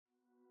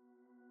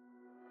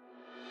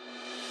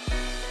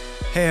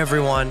Hey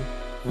everyone,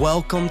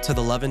 welcome to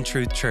the Love and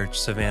Truth Church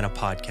Savannah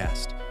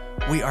podcast.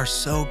 We are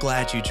so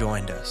glad you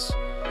joined us.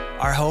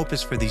 Our hope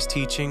is for these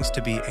teachings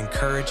to be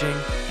encouraging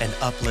and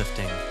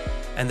uplifting,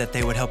 and that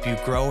they would help you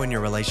grow in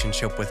your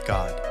relationship with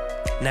God.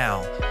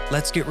 Now,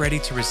 let's get ready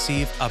to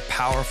receive a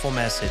powerful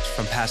message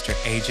from Pastor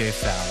A.J.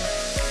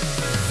 Fowler.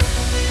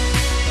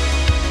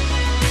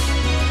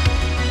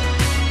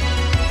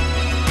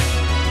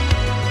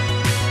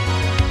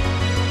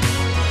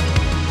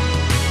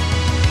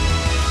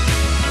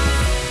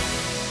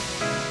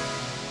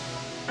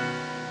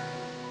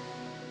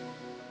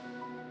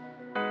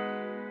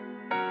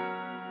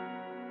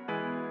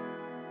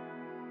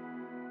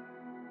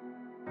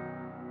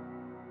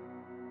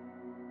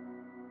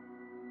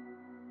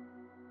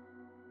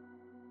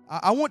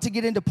 I want to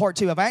get into part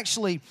two. I've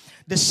actually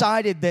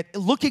decided that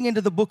looking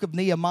into the book of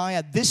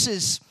Nehemiah,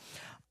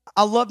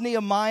 I love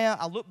Nehemiah.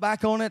 I look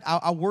back on it.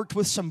 I worked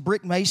with some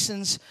brick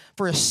masons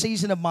for a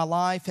season of my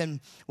life, and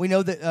we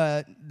know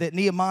that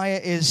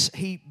Nehemiah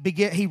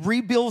he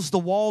rebuilds the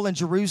wall in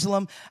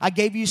Jerusalem. I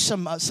gave you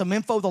some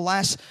info the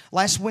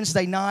last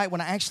Wednesday night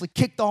when I actually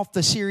kicked off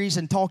the series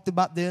and talked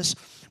about this.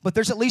 But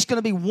there's at least going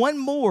to be one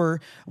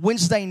more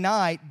Wednesday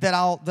night that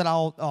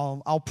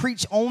I'll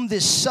preach on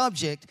this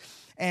subject.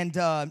 And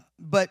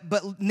but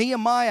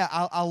Nehemiah,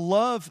 I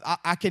love.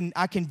 I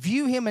can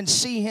view him and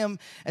see him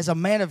as a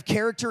man of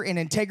character and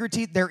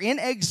integrity. They're in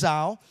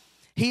exile.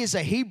 He is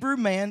a Hebrew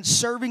man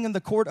serving in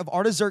the court of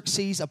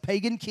Artaxerxes, a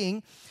pagan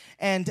king,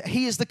 and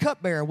he is the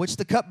cupbearer, which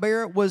the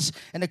cupbearer was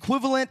an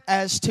equivalent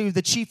as to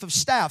the chief of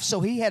staff.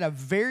 So he had a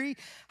very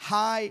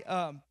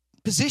high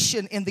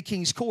position in the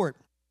king's court,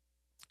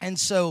 and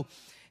so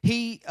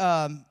he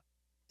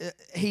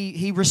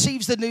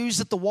receives the news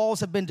that the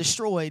walls have been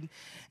destroyed.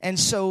 And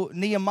so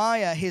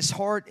Nehemiah, his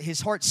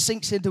heart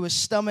sinks into his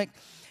stomach,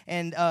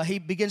 and he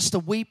begins to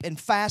weep and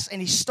fast, and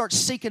he starts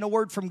seeking a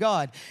word from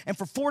God. And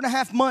for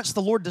 4.5 months,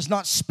 the Lord does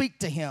not speak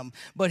to him,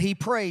 but he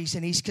prays,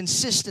 and he's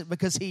consistent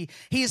because he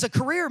is a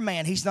career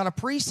man. He's not a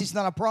priest, he's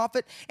not a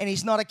prophet, and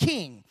he's not a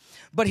king,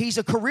 but he's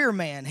a career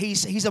man.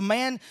 He's a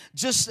man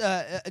just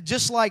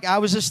like I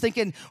was just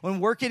thinking when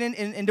working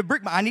in the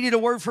brick. I needed a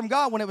word from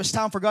God when it was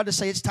time for God to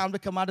say it's time to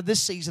come out of this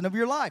season of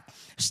your life.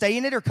 Stay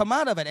in it or come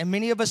out of it. And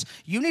many of us,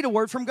 you need a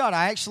word from God.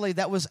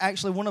 That was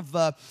actually one of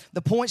the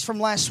points from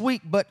last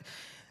week, but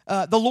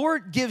the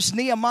Lord gives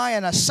Nehemiah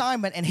an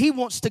assignment, and he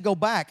wants to go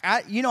back.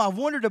 I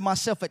wondered to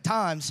myself at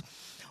times,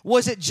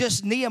 was it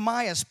just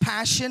Nehemiah's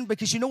passion?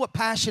 Because you know what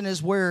passion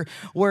is, where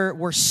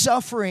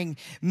suffering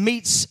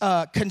meets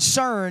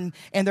concern,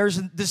 and there's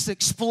this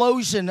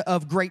explosion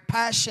of great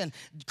passion.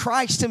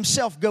 Christ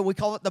himself, we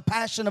call it the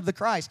passion of the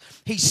Christ.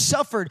 He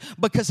suffered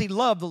because he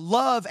loved.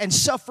 Love and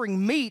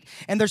suffering meet,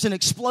 and there's an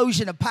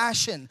explosion of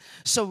passion.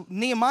 So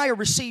Nehemiah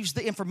receives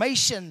the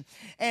information,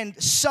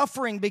 and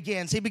suffering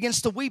begins. He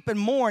begins to weep and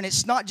mourn.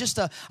 It's not just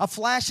a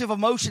flash of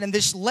emotion, and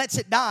this lets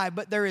it die,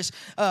 but there is,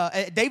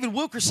 David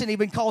Wilkerson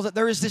even calls it,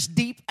 there is this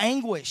deep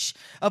anguish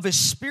of his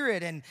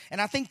spirit, and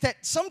I think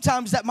that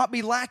sometimes that might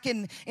be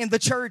lacking in the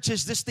church,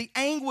 is the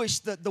anguish,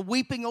 the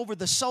weeping over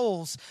the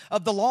souls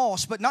of the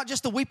lost, but not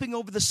just the weeping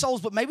over the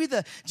souls, but maybe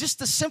just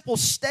the simple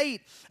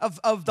state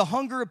of the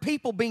hunger of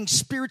people being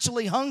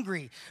spiritually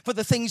hungry for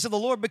the things of the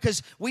Lord,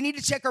 because we need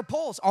to check our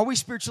pulse. Are we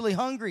spiritually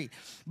hungry?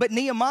 But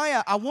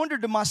Nehemiah, I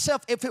wondered to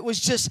myself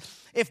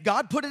if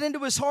God put it into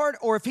his heart,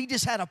 or if he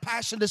just had a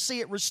passion to see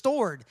it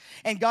restored.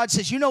 And God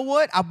says, you know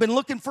what? I've been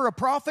looking for a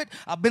prophet.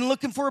 I've been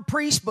looking for a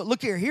priest, but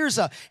look here. Here's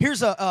a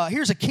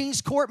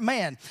king's court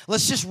man.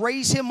 Let's just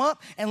raise him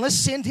up and let's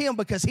send him,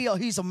 because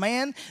he's a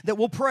man that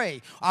will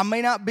pray. I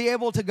may not be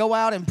able to go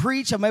out and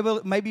preach. I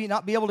maybe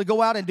not be able to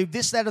go out and do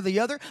this, that, or the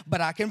other,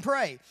 but I can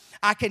pray.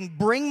 I can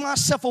bring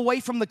myself away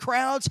from the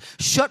crowds,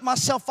 shut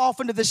myself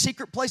off into the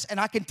secret place, and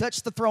I can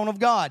touch the throne of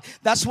God.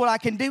 That's what I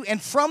can do.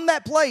 And from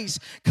that place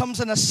comes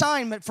an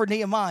assignment for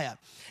Nehemiah.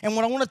 And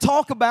what I want to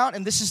talk about,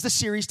 and this is the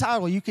series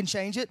title, you can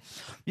change it.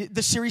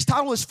 The series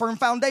title is Firm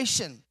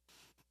Foundation.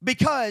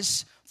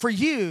 Because for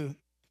you,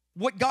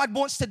 what God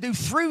wants to do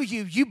through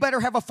you, you better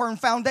have a firm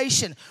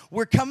foundation.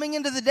 We're coming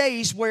into the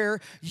days where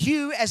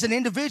you as an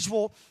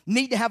individual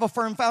need to have a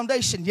firm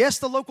foundation. Yes,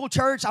 the local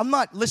church, I'm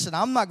not going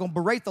to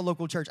berate the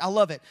local church. I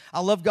love it.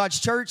 I love God's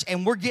church,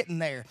 and we're getting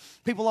there.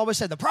 People always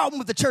say, the problem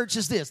with the church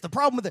is this. The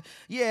problem with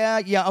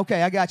yeah,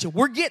 okay, I got you.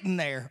 We're getting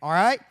there, all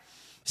right?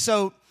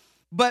 So,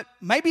 but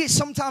maybe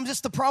sometimes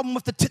it's the problem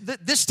with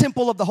this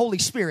temple of the Holy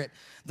Spirit,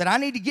 that I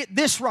need to get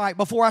this right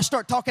before I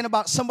start talking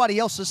about somebody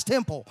else's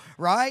temple,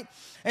 right?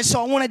 And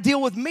so I want to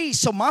deal with me.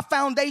 So my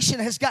foundation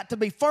has got to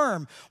be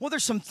firm. Well,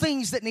 there's some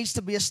things that needs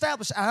to be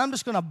established. And I'm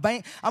just going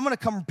to I'm going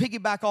to come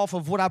piggyback off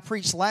of what I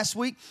preached last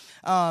week.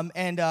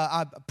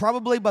 I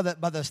probably by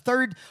the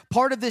third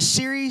part of this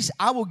series,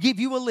 I will give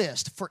you a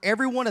list for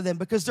every one of them,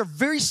 because they're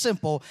very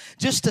simple,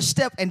 just to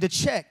step and to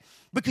check,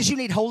 because you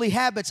need holy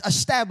habits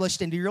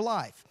established into your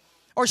life,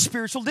 or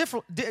spiritual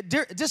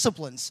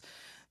disciplines.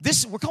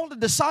 We're called a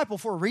disciple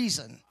for a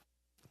reason,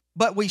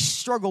 but we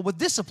struggle with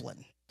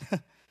discipline.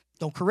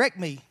 Don't correct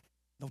me.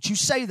 Don't you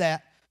say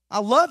that. I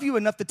love you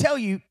enough to tell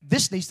you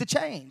this needs to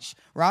change,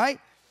 right?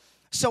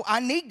 So I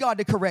need God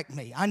to correct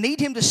me. I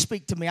need him to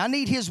speak to me. I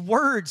need his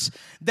words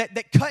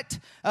that cut.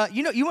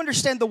 You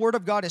understand the word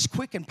of God is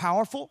quick and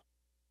powerful.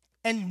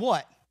 And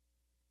what?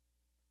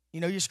 You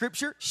know your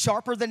scripture?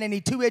 Sharper than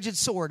any two-edged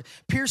sword,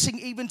 piercing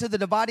even to the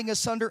dividing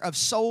asunder of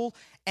soul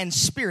and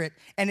spirit,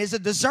 and is a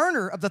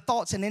discerner of the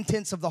thoughts and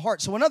intents of the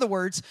heart. So in other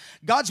words,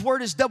 God's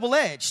word is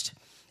double-edged.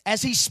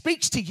 As he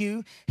speaks to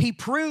you, he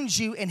prunes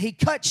you and he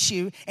cuts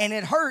you, and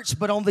it hurts,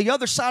 but on the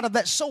other side of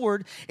that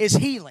sword is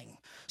healing.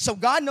 So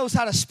God knows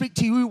how to speak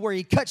to you where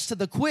he cuts to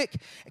the quick,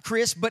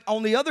 Chris, but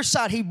on the other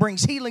side, he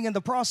brings healing in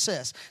the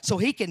process. So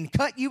he can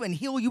cut you and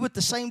heal you at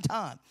the same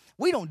time.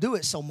 We don't do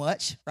it so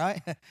much,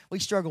 right? We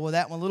struggle with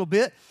that one a little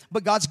bit,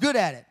 but God's good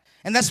at it.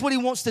 And that's what he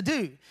wants to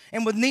do.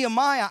 And with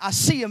Nehemiah, I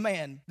see a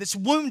man that's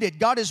wounded.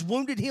 God has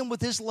wounded him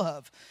with his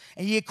love.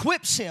 And he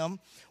equips him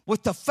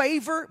with the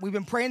favor. We've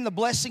been praying the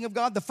blessing of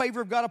God, the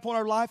favor of God upon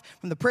our life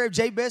from the prayer of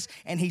Jabez,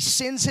 and he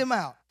sends him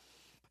out.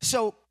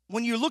 So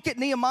when you look at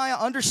Nehemiah,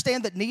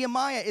 understand that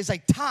Nehemiah is a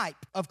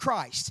type of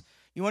Christ.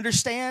 You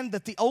understand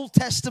that the Old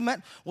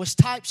Testament was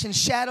types and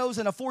shadows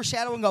and a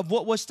foreshadowing of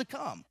what was to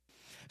come.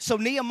 So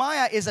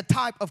Nehemiah is a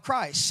type of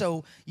Christ.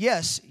 So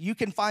yes, you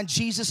can find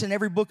Jesus in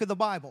every book of the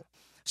Bible.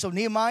 So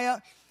Nehemiah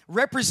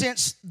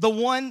represents the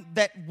one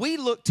that we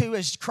look to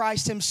as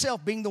Christ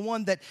himself, being the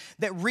one that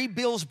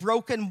rebuilds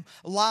broken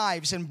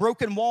lives and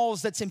broken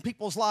walls that's in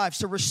people's lives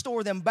to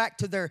restore them back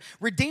to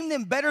redeem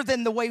them better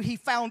than the way he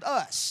found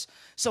us.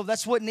 So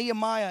that's what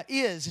Nehemiah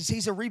is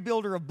he's a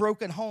rebuilder of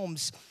broken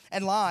homes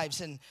and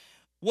lives. And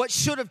what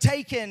should have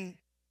taken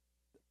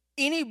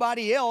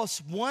anybody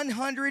else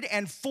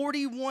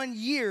 141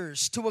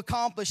 years to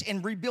accomplish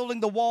in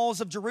rebuilding the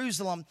walls of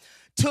Jerusalem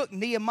took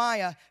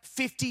Nehemiah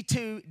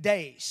 52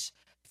 days.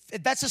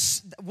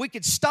 We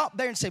could stop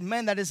there and say,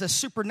 man, that is a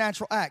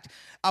supernatural act.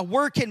 A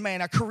working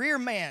man, a career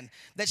man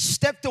that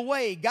stepped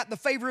away, got the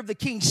favor of the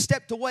king,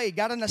 stepped away,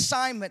 got an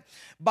assignment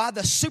by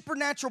the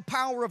supernatural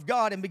power of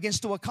God and begins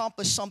to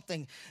accomplish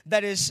something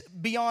that is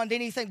beyond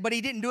anything. But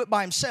he didn't do it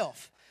by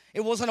himself.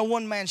 It wasn't a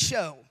one-man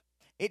show.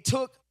 It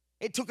took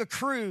a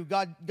crew.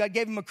 God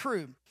gave him a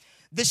crew.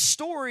 This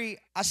story,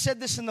 I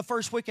said this in the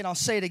first week and I'll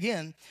say it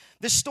again.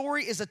 This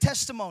story is a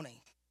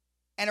testimony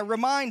and a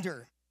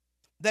reminder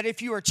that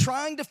if you are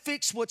trying to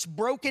fix what's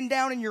broken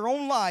down in your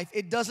own life,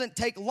 it doesn't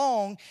take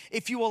long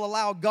if you will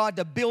allow God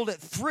to build it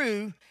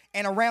through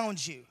and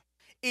around you.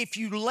 If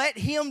you let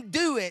him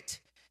do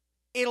it,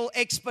 it'll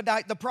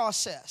expedite the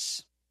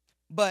process.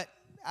 But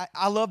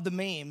I love the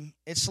meme.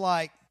 It's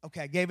like,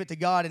 okay, I gave it to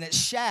God, and it's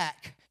Shaq.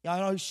 Y'all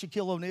know who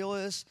Shaquille O'Neal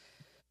is?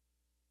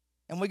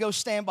 And we go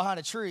stand behind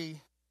a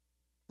tree.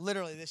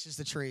 Literally, this is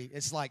the tree.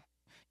 It's like,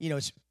 he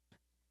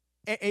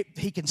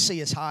can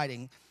see us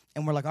hiding.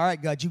 And we're like, all right,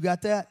 God, you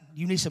got that?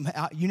 You need some,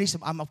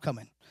 I'm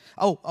coming.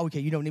 Oh, okay,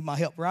 you don't need my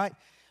help, right?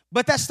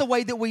 But that's the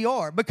way that we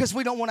are, because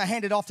we don't want to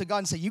hand it off to God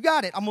and say, you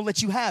got it, I'm going to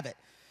let you have it.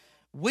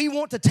 We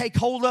want to take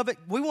hold of it.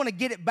 We want to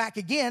get it back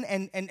again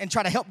and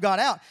try to help God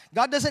out.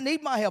 God doesn't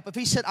need my help. If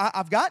he said,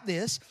 I've got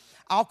this,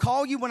 I'll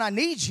call you when I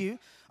need you.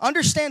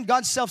 Understand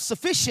God's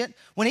self-sufficient.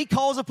 When he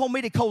calls upon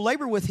me to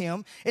co-labor with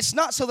him, it's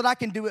not so that I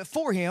can do it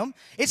for him.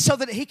 It's so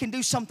that he can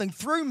do something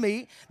through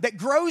me that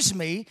grows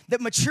me,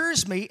 that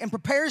matures me, and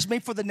prepares me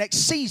for the next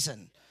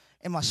season.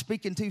 Am I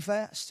speaking too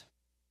fast?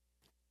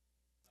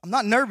 I'm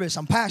not nervous.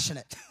 I'm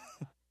passionate.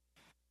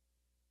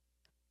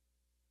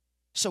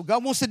 So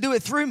God wants to do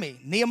it through me.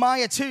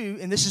 Nehemiah 2,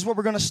 and this is where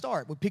we're going to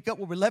start. We'll pick up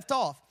where we left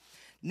off.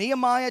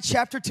 Nehemiah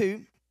chapter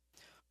 2,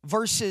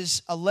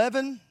 verses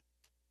 11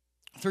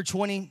 through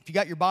 20. If you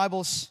got your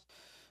Bibles,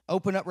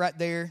 open up right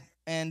there.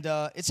 And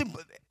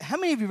how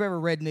many of you have ever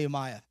read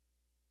Nehemiah?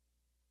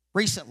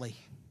 Recently?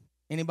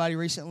 Anybody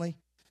recently?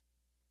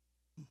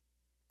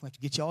 I'll have to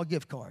get y'all a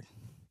gift card.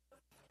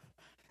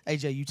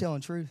 AJ, you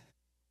telling the truth?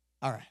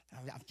 All right,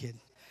 I'm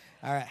kidding.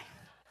 All right.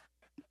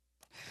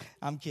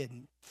 I'm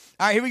kidding.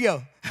 All right, here we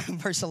go.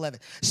 Verse 11.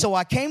 So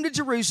I came to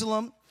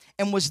Jerusalem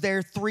and was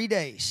there 3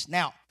 days.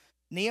 Now,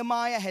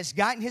 Nehemiah has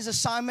gotten his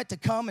assignment to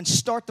come and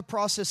start the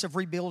process of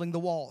rebuilding the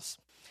walls.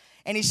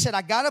 And he said,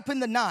 I got up in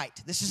the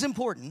night. This is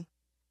important.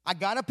 I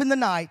got up in the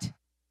night,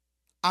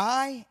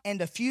 I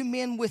and a few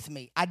men with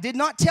me. I did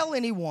not tell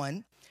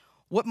anyone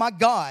what my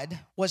God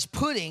was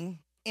putting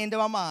into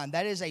my mind.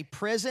 That is a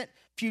present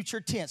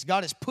future tense.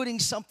 God is putting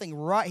something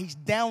right. He's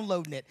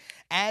downloading it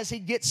as he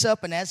gets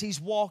up and as he's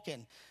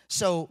walking.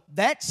 So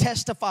that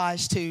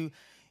testifies to,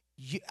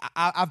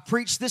 I've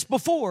preached this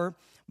before,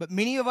 but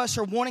many of us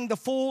are wanting the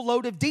full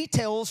load of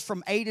details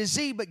from A to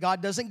Z, but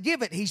God doesn't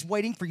give it. He's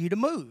waiting for you to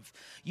move.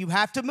 You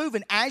have to move,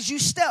 and as you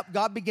step,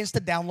 God begins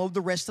to download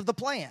the rest of the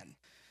plan.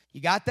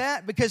 You got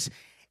that? Because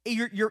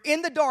you're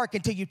in the dark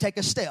until you take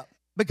a step.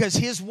 Because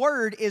his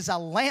word is a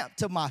lamp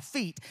to my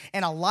feet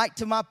and a light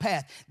to my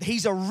path.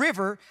 He's a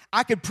river.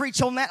 I could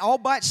preach on that all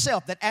by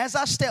itself, that as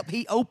I step,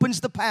 he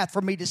opens the path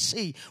for me to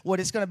see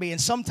what it's going to be.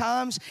 And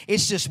sometimes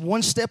it's just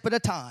one step at a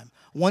time,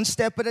 one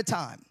step at a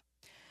time.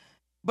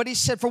 But he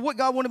said, for what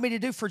God wanted me to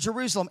do for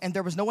Jerusalem, and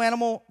there was no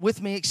animal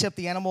with me except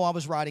the animal I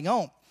was riding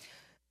on.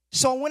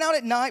 So I went out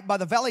at night by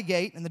the valley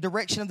gate in the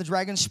direction of the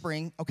dragon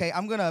spring. Okay,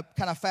 I'm going to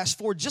kind of fast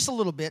forward just a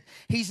little bit.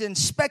 He's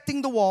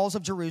inspecting the walls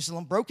of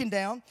Jerusalem, broken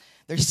down.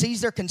 He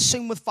sees they're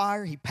consumed with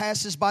fire. He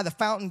passes by the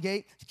fountain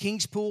gate, the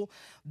king's pool.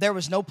 There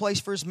was no place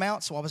for his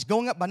mount, so I was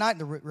going up by night in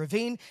the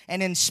ravine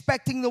and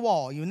inspecting the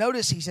wall. You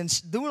notice he's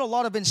doing a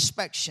lot of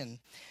inspection.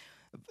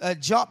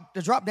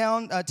 Drop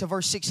down to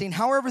verse 16.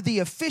 However, the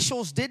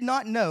officials did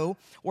not know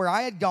where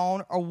I had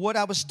gone or what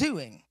I was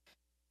doing.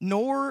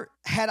 Nor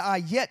had I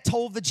yet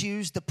told the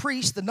Jews, the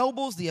priests, the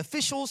nobles, the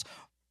officials,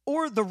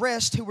 or the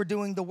rest who were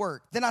doing the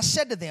work. Then I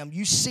said to them,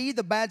 you see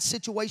the bad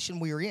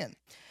situation we are in,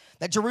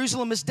 that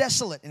Jerusalem is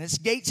desolate and its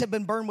gates have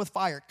been burned with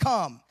fire.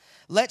 Come,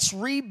 let's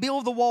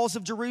rebuild the walls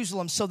of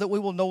Jerusalem so that we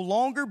will no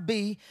longer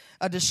be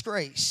a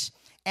disgrace.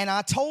 And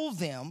I told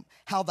them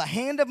how the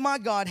hand of my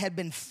God had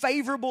been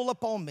favorable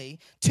upon me,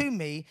 to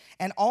me,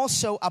 and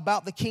also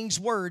about the king's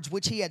words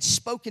which he had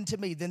spoken to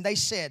me. Then they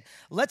said,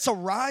 let's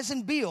arise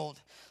and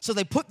build. So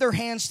they put their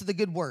hands to the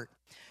good work.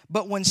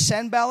 But when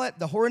Sanballat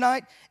the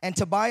Horonite and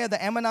Tobiah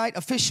the Ammonite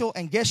official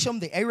and Geshem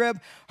the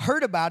Arab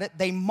heard about it,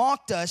 they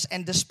mocked us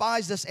and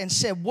despised us and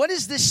said, what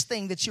is this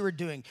thing that you are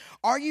doing?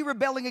 Are you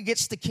rebelling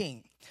against the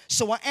king?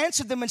 So I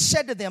answered them and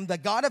said to them, the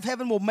God of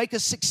heaven will make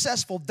us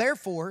successful.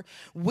 Therefore,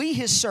 we,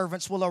 his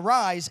servants, will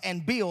arise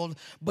and build,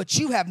 but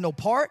you have no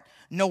part,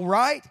 no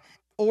right,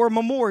 or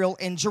memorial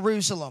in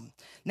Jerusalem.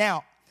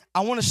 Now,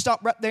 I want to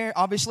stop right there.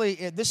 Obviously,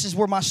 this is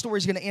where my story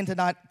is going to end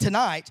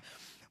tonight.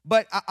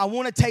 But I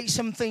want to take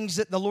some things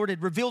that the Lord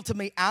had revealed to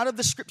me out of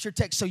the scripture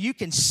text so you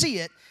can see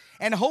it,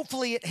 and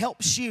hopefully it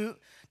helps you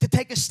to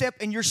take a step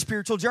in your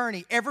spiritual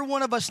journey. Every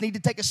one of us need to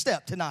take a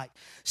step tonight.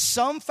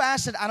 Some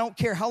facet, I don't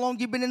care how long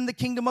you've been in the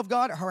kingdom of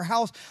God or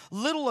how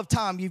little of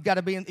time you've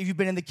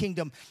been in the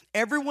kingdom.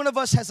 Every one of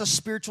us has a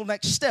spiritual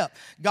next step.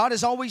 God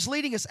is always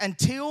leading us.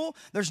 Until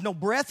there's no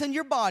breath in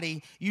your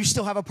body, you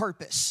still have a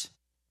purpose.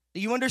 Do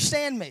you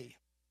understand me?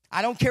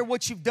 I don't care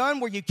what you've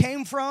done, where you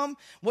came from,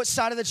 what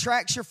side of the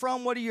tracks you're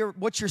from, what's your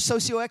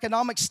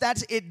socioeconomic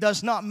status. It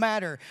does not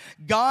matter.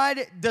 God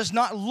does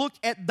not look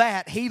at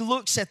that. He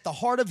looks at the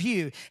heart of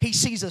you. He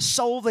sees a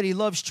soul that he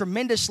loves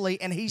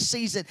tremendously, and he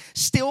sees it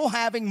still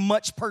having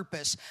much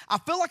purpose. I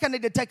feel like I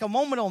need to take a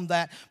moment on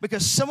that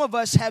because some of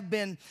us have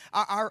been,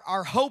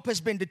 our hope has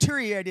been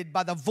deteriorated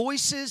by the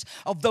voices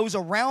of those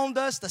around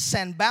us, the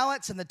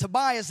Sanballats and the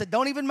Tobiahs that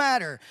don't even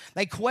matter.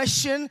 They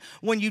question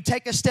when you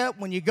take a step,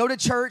 when you go to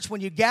church,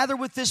 when you gather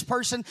with this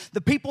person,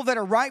 the people that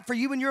are right for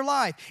you in your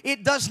life.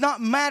 It does not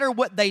matter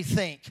what they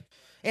think.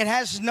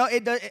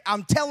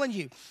 I'm telling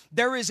you,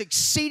 there is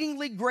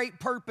exceedingly great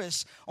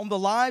purpose on the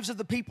lives of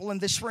the people in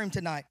this room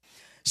tonight.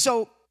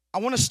 So I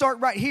want to start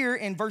right here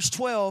in verse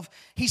 12.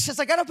 He says,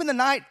 I got up in the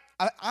night,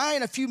 I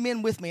and a few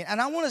men with me, and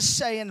I want to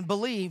say and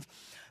believe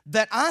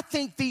that I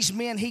think these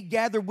men he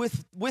gathered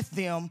with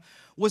them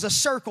was a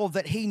circle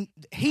that he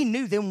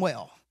knew them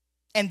well,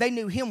 and they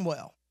knew him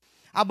well.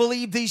 I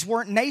believe these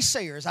weren't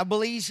naysayers. I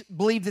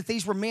believe that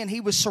these were men he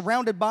was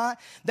surrounded by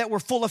that were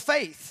full of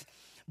faith,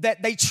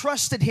 that they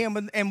trusted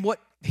him and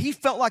what he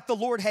felt like the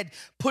Lord had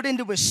put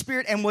into his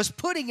spirit and was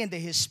putting into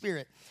his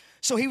spirit.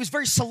 So he was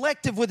very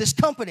selective with his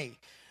company.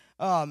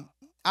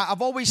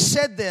 I've always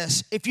said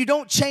this, if you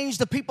don't change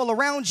the people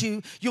around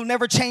you, you'll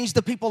never change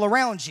the people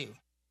around you.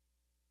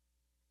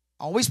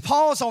 Always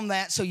pause on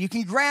that so you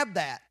can grab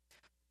that.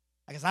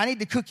 Because I need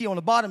the cookie on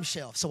the bottom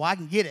shelf so I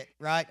can get it,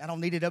 right? I don't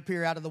need it up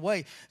here out of the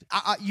way.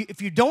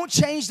 If you don't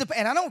change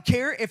and I don't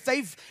care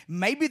if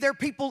maybe they're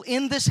people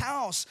in this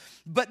house,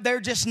 but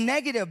they're just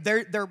negative.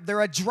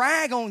 They're a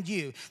drag on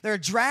you. They're a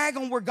drag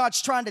on where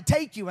God's trying to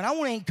take you. And I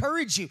want to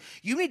encourage you.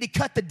 You need to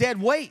cut the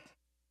dead weight.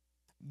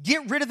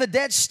 Get rid of the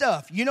dead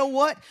stuff. You know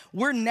what?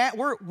 We're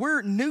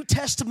New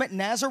Testament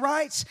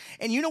Nazarites.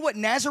 And you know what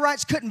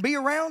Nazarites couldn't be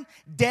around?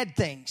 Dead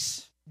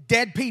things.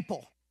 Dead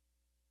people.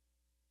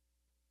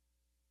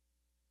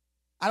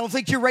 I don't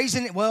think you're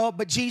raising it well,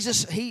 but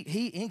Jesus,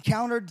 he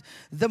encountered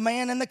the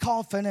man in the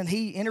coffin and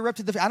he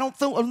interrupted I don't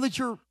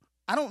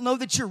know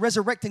that you're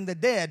resurrecting the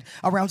dead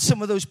around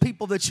some of those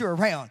people that you're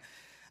around.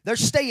 They're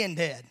staying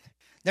dead.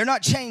 They're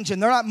not changing.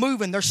 They're not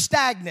moving. They're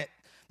stagnant.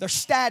 They're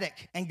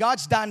static. And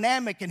God's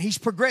dynamic and he's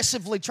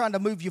progressively trying to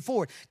move you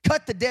forward.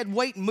 Cut the dead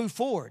weight and move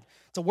forward.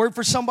 It's a word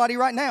for somebody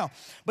right now.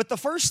 But the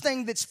first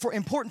thing that's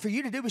important for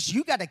you to do is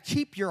you got to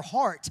keep your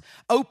heart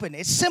open.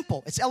 It's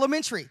simple. It's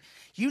elementary.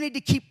 You need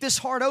to keep this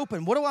heart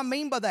open. What do I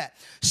mean by that?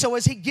 So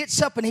as he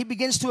gets up and he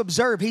begins to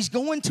observe, he's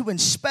going to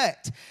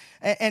inspect.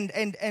 And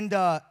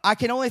I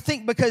can only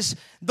think because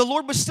the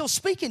Lord was still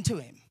speaking to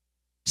him.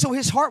 So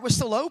his heart was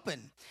still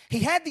open. He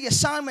had the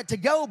assignment to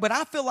go, but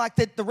I feel like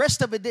that the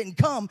rest of it didn't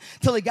come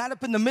till he got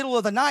up in the middle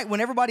of the night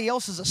when everybody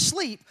else is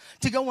asleep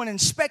to go and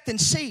inspect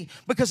and see.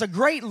 Because a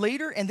great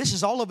leader, and this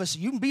is all of us,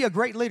 you can be a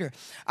great leader.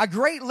 A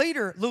great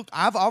leader, look,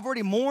 I've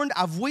already mourned,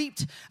 I've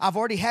wept, I've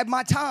already had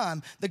my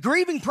time. The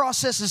grieving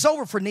process is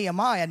over for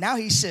Nehemiah. Now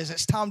he says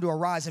it's time to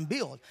arise and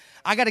build.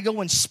 I got to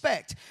go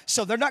inspect.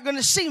 So they're not going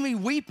to see me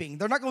weeping.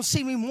 They're not going to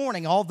see me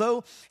mourning,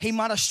 although he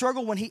might have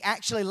struggled when he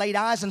actually laid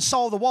eyes and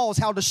saw the walls,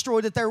 how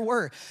destroyed that they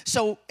were.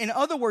 So in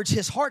other other words,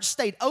 his heart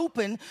stayed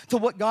open to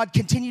what God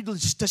continued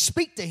to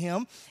speak to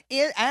him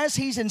as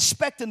he's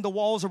inspecting the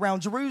walls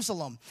around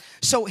Jerusalem.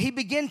 So he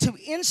began to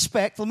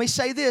inspect. Let me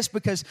say this,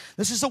 because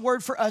this is a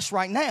word for us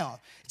right now.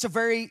 It's a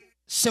very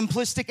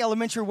simplistic,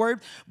 elementary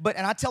word,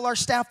 and I tell our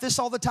staff this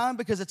all the time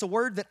because it's a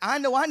word that I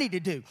know I need to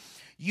do.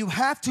 You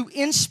have to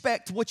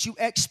inspect what you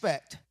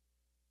expect.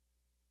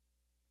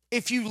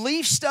 If you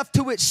leave stuff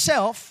to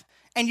itself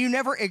and you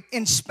never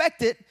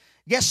inspect it,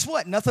 guess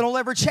what? Nothing will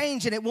ever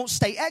change and it won't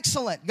stay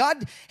excellent.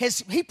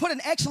 He put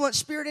an excellent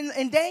spirit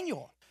in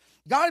Daniel.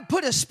 God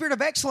put a spirit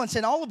of excellence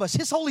in all of us.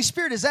 His Holy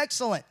Spirit is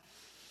excellent.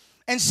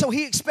 And so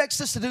he expects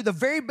us to do the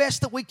very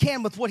best that we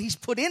can with what he's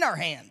put in our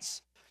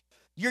hands.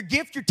 Your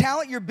gift, your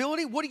talent, your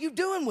ability, what are you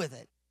doing with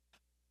it?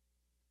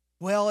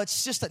 Well,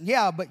 it's just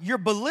but you're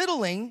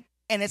belittling,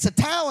 and it's a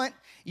talent.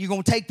 You're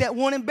going to take that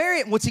one and bury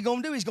it. And what's he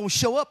going to do? He's going to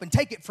show up and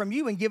take it from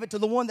you and give it to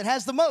the one that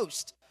has the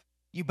most.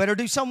 You better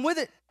do something with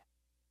it.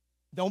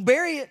 Don't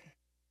bury it.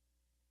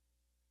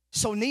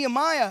 So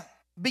Nehemiah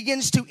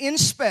begins to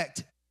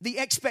inspect the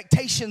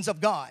expectations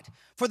of God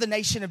for the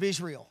nation of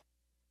Israel.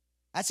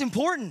 That's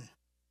important.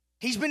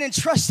 He's been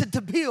entrusted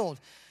to build,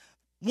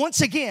 once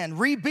again,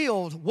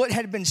 rebuild what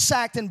had been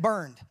sacked and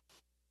burned.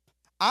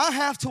 I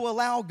have to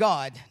allow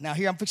God. Now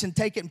here I'm fixing to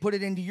take it and put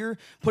it into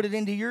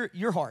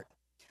your heart.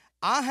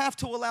 I have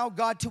to allow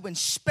God to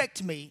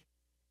inspect me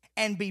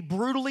and be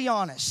brutally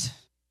honest.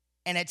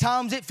 And at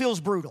times it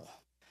feels brutal.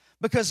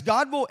 Because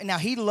God will, now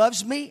he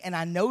loves me, and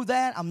I know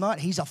that.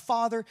 He's a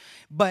father,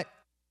 but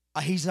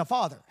he's a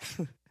father.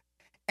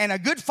 And a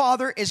good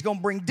father is going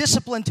to bring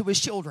discipline to his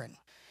children.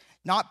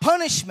 Not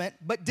punishment,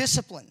 but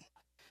discipline.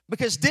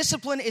 Because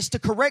discipline is to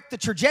correct the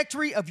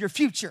trajectory of your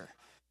future.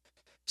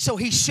 So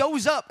he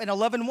shows up in a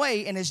loving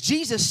way, and as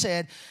Jesus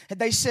said,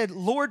 they said,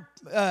 Lord,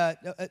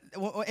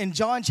 in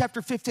John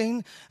chapter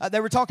 15, they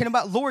were talking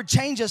about, Lord,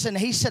 change us, and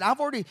he said,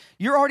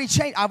 you're already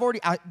changed.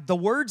 The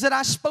words that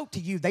I spoke to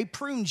you, they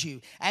pruned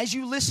you. As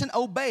you listen,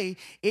 obey,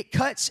 it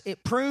cuts,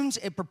 it prunes,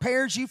 it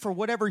prepares you for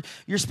whatever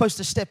you're supposed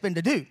to step in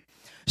to do.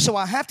 So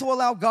I have to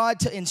allow God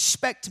to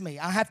inspect me.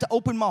 I have to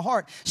open my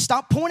heart.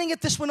 Stop pointing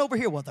at this one over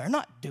here. Well, they're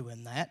not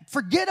doing that.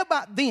 Forget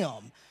about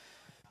them.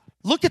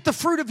 Look at the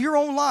fruit of your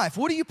own life.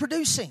 What are you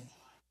producing?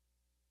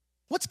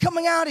 What's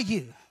coming out of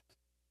you?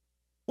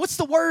 What's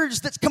the words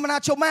that's coming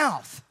out your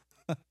mouth?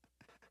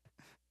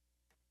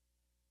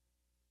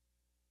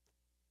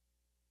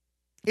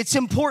 It's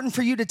important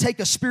for you to take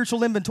a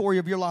spiritual inventory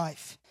of your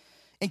life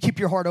and keep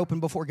your heart open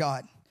before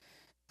God.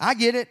 I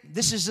get it.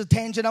 This is a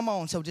tangent I'm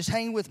on, so just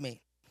hang with me.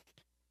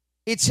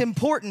 It's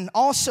important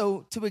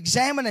also to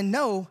examine and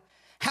know,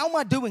 how am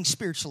I doing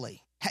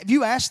spiritually? Have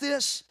you asked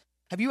this?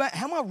 How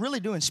am I really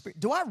doing?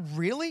 Do I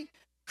really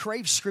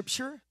crave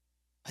Scripture?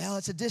 Well,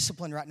 it's a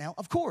discipline right now,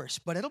 of course,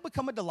 but it'll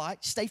become a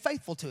delight. Stay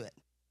faithful to it.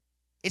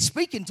 It's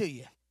speaking to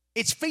you.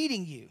 It's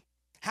feeding you.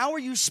 How are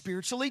you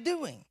spiritually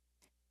doing?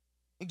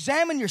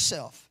 Examine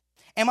yourself.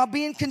 Am I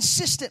being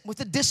consistent with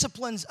the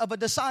disciplines of a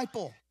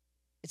disciple?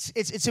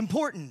 It's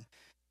important.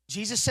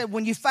 Jesus said,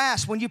 when you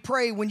fast, when you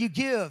pray, when you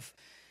give,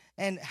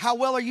 and how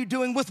well are you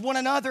doing with one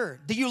another?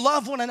 Do you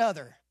love one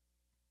another?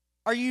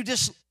 Are you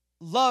just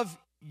love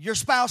your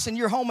spouse and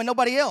your home and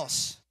nobody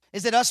else?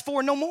 Is it us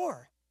four, no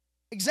more?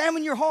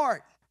 Examine your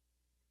heart.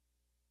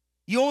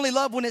 You only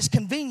love when it's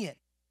convenient.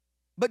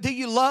 But do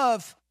you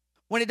love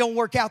when it don't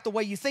work out the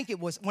way you think it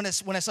was, when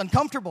it's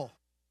uncomfortable?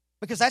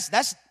 Because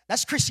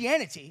that's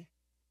Christianity.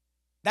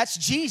 That's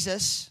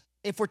Jesus,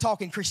 if we're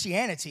talking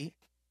Christianity.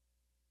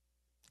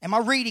 Am I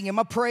reading? Am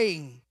I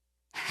praying?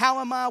 How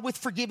am I with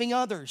forgiving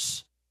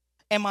others?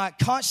 Am I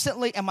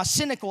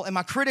cynical? Am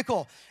I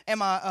critical?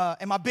 Am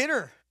I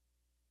bitter?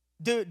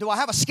 Do I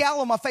have a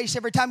scowl on my face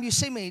every time you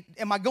see me?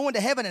 Am I going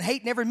to heaven and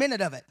hating every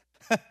minute of it?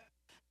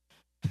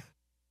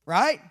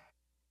 Right?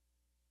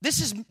 This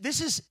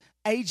is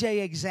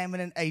AJ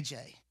examining AJ.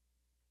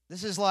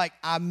 This is like,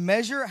 I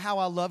measure how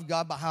I love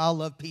God by how I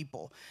love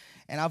people.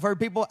 And I've heard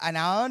people, and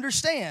I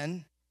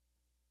understand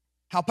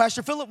how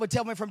Pastor Philip would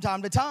tell me from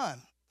time to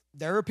time,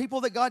 there are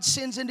people that God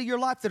sends into your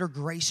life that are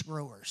grace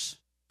growers.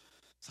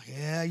 It's like,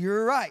 yeah,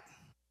 you're right.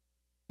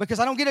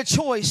 Because I don't get a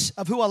choice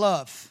of who I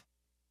love.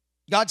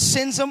 God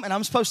sends them, and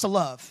I'm supposed to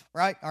love,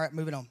 right? All right,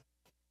 moving on.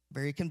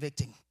 Very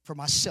convicting for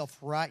myself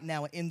right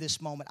now in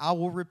this moment. I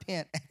will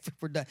repent after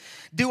we're done.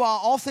 Do I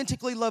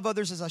authentically love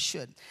others as I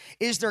should?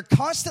 Is there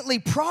constantly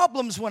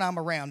problems when I'm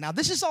around? Now,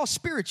 this is all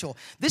spiritual.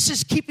 This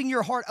is keeping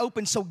your heart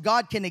open so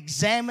God can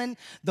examine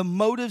the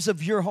motives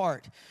of your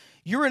heart.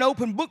 You're an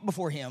open book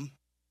before Him.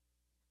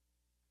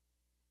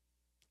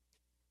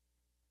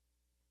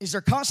 Is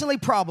there constantly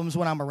problems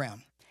when I'm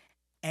around?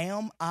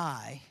 Am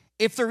I?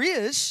 If there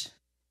is,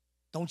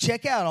 don't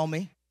check out on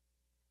me.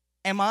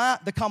 Am I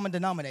the common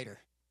denominator?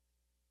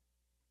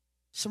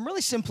 Some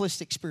really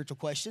simplistic spiritual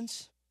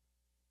questions.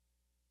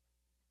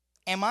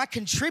 Am I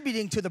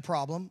contributing to the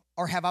problem,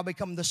 or have I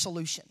become the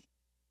solution?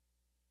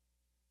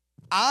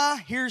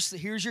 Here's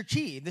your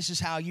key. This is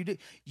how you do.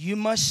 You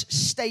must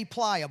stay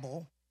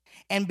pliable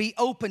and be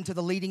open to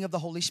the leading of the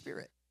Holy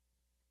Spirit.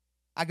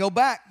 I go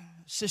back,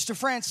 Sister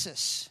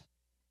Francis.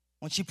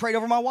 When she prayed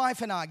over my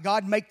wife and I,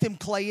 God, make them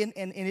clay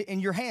in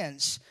your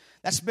hands.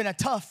 That's been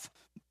tough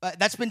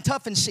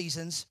in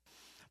seasons,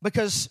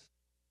 because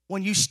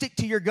when you stick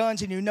to your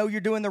guns and you know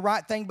you're doing the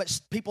right thing, but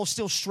people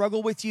still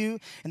struggle with you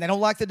and they don't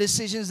like the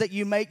decisions that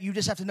you make, you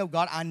just have to know,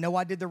 God, I know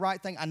I did the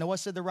right thing. I know I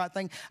said the right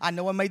thing. I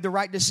know I made the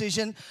right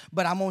decision,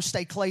 but I'm going to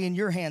stay clay in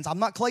your hands. I'm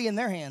not clay in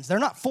their hands. They're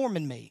not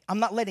forming me. I'm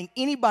not letting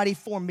anybody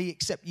form me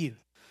except you.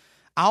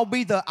 I'll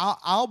be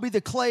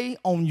the clay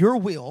on your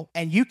wheel,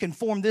 and you can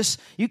form this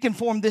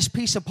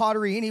piece of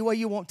pottery any way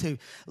you want to.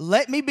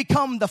 Let me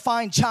become the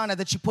fine china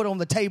that you put on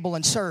the table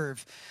and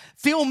serve.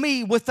 Fill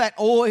me with that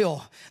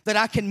oil that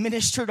I can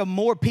minister to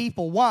more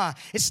people. Why?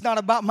 It's not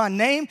about my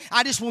name.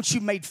 I just want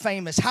you made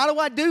famous. How do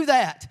I do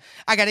that?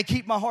 I got to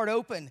keep my heart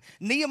open.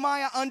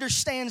 Nehemiah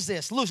understands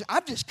this. Look,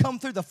 I've just come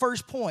through the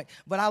first point,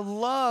 but I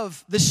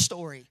love this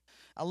story.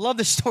 I love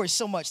this story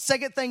so much.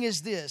 Second thing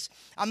is this.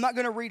 I'm not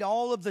going to read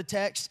all of the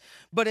text,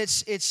 but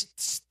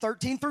it's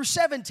 13 through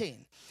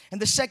 17. And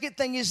the second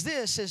thing is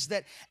this, is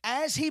that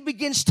as he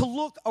begins to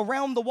look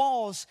around the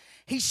walls,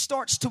 he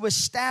starts to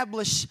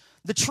establish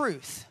the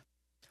truth.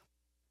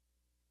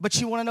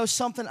 But you want to know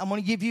something?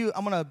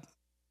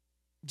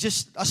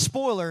 Just a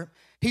spoiler.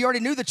 He already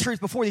knew the truth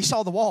before he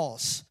saw the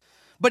walls.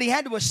 But he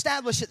had to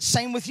establish it.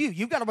 Same with you.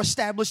 You've got to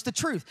establish the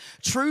truth.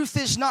 Truth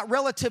is not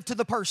relative to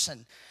the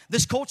person.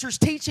 This culture's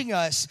teaching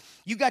us,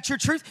 you got your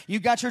truth,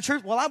 you got your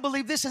truth. Well, I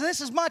believe this and this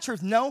is my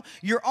truth. No,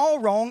 you're all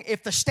wrong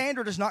if the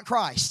standard is not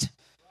Christ.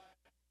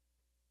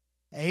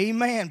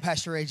 Amen,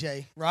 Pastor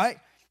AJ, right?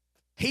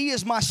 He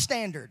is my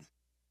standard.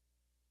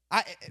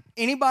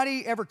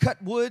 Anybody ever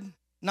cut wood?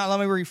 No, let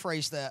me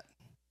rephrase that.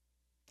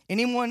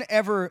 Anyone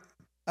ever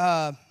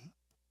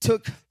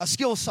took a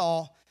skill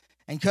saw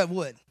and cut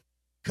wood?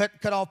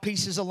 Cut off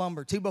pieces of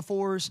lumber,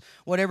 2x4s,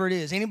 whatever it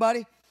is.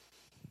 Anybody?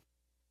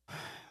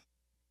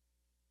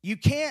 You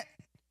can't.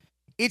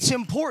 It's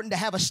important to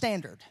have a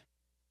standard.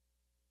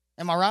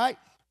 Am I right?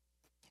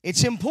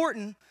 It's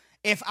important.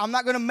 If I'm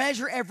not going to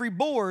measure every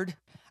board,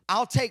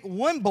 I'll take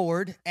one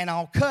board and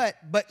I'll cut.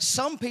 But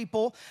some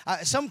people,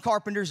 some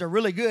carpenters are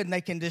really good and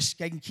they can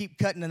keep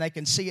cutting and they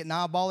can see it and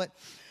eyeball it.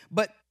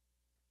 But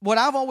what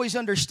I've always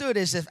understood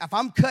is if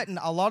I'm cutting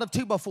a lot of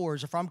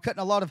 2x4s, if I'm cutting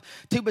a lot of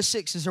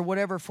 2x6s or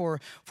whatever for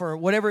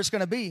whatever it's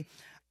going to be,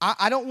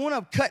 I don't want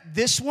to cut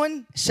this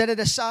one, set it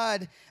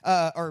aside,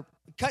 or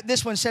cut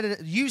this one,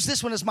 use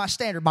this one as my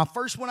standard. My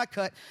first one I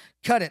cut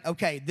it.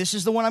 Okay, this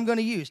is the one I'm going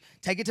to use.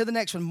 Take it to the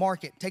next one,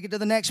 mark it. Take it to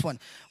the next one.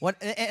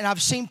 And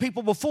I've seen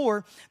people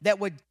before that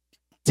would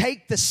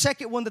take the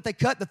second one that they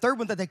cut, the third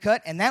one that they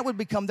cut, and that would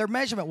become their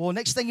measurement. Well,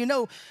 next thing you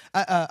know,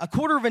 a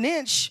quarter of an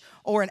inch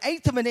or an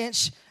eighth of an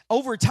inch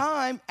over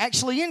time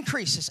actually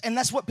increases. And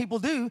that's what people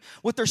do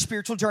with their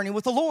spiritual journey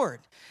with the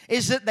Lord,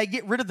 is that they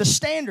get rid of the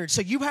standard.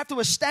 So you have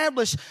to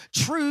establish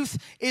truth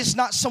is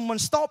not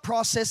someone's thought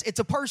process, it's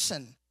a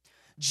person.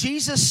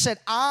 Jesus said,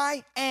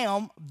 I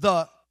am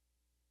the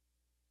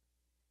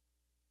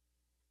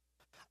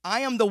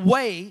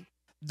way,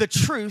 the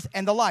truth,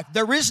 and the life.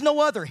 There is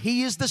no other.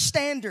 He is the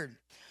standard.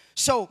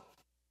 So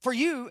for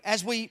you,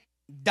 as we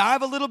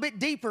dive a little bit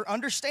deeper,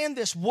 understand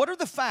this. What are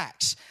the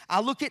facts? I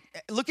look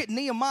at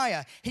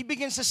Nehemiah. He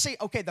begins to see,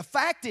 okay, the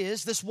fact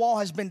is this wall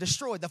has been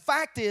destroyed. The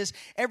fact is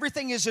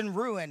everything is in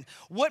ruin.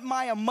 What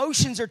my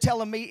emotions are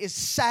telling me is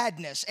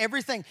sadness.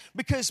 Everything,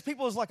 because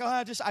people is like,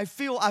 oh, I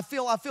feel.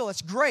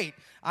 It's great.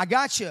 I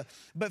got you.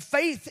 But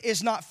faith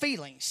is not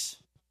feelings.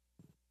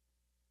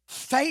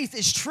 Faith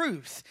is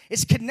truth.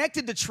 It's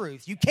connected to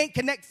truth. You can't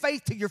connect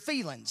faith to your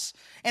feelings.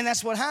 And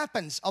that's what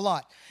happens a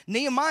lot.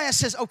 Nehemiah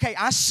says, okay,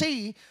 I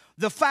see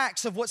the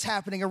facts of what's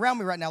happening around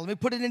me right now. Let me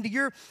put it into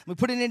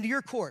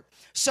your court.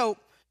 So,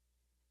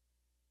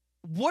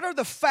 what are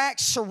the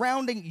facts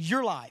surrounding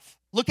your life?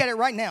 Look at it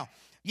right now.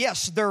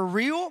 Yes, they're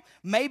real.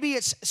 Maybe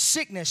it's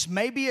sickness.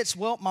 Maybe it's,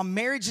 well, my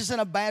marriage is in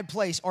a bad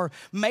place. Or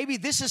maybe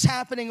this is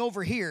happening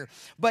over here.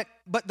 But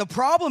the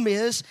problem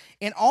is,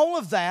 in all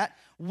of that,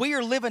 we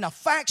are living a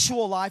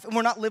factual life and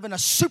we're not living a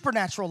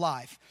supernatural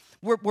life.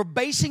 We're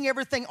basing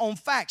everything on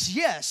facts.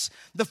 Yes,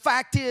 the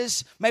fact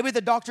is, maybe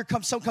the doctor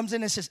comes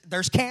in and says,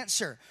 there's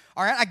cancer.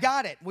 All right, I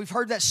got it. We've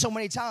heard that so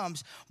many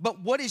times. But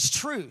what is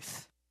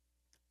truth?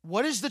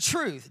 What is the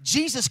truth?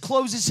 Jesus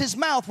closes his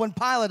mouth when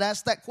Pilate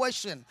asked that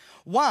question.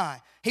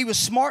 Why? He was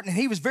smart and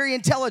he was very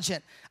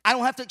intelligent. I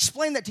don't have to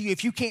explain that to you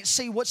if you can't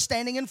see what's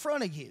standing in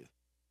front of you,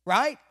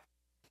 right?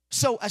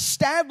 So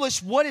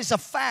establish what is a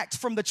fact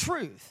from the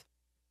truth.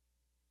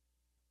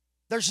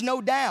 There's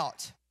no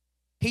doubt.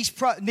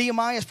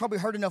 Nehemiah has probably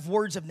heard enough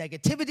words of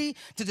negativity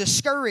to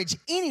discourage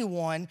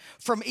anyone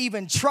from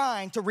even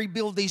trying to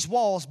rebuild these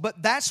walls.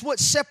 But that's what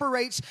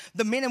separates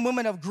the men and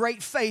women of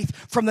great faith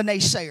from the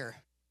naysayer.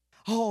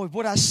 Oh,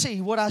 what I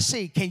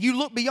see. Can you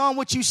look beyond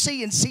what you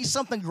see and see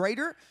something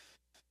greater?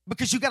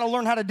 Because you got to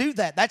learn how to do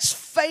that. That's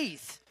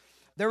faith.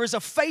 There is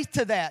a faith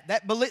to that.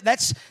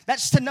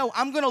 That's to know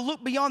I'm going to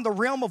look beyond the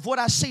realm of what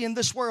I see in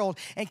this world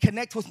and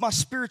connect with my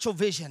spiritual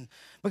vision.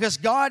 Because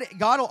God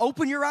will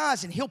open your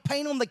eyes and he'll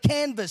paint on the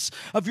canvas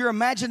of your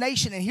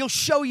imagination and he'll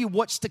show you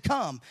what's to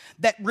come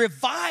that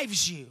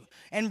revives you.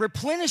 and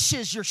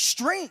replenishes your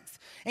strength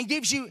and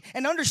gives you,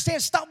 and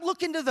understand, stop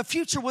looking to the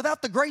future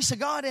without the grace of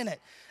God in it.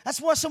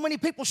 That's why so many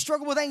people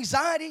struggle with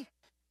anxiety.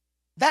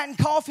 That and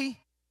coffee.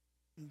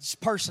 It's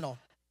personal.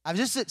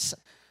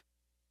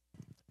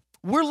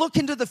 We're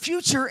looking to the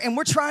future, and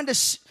we're trying to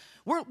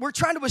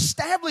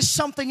establish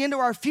something into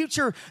our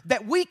future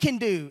that we can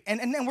do,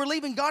 and then we're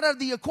leaving God out of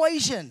the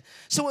equation.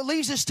 So it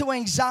leaves us to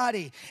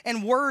anxiety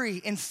and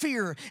worry and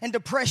fear and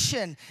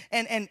depression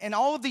and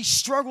all of these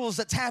struggles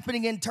that's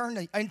happening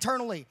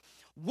internally.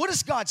 What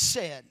has God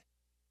said?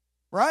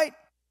 Right?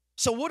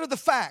 So what are the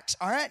facts?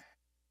 All right?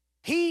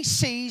 He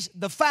sees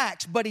the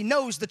facts, but he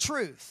knows the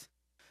truth.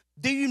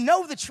 Do you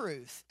know the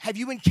truth? Have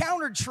you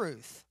encountered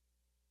truth?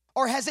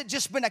 Or has it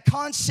just been a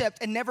concept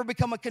and never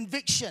become a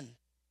conviction?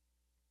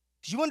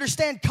 Because you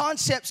understand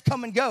concepts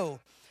come and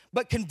go,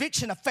 but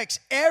conviction affects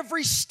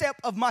every step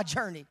of my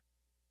journey.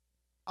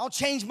 I'll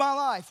change my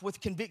life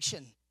with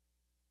conviction.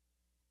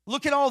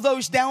 Look at all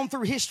those down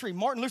through history.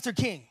 Martin Luther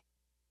King.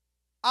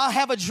 I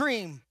have a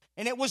dream.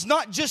 And it was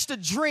not just a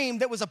dream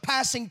that was a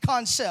passing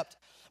concept,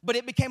 but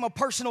it became a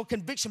personal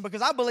conviction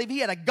because I believe he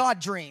had a God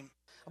dream.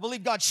 I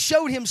believe God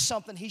showed him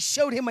something. He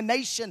showed him a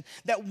nation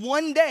that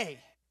one day,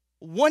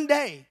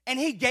 and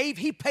he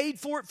paid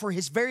for it for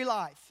his very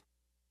life.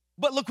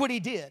 But look what he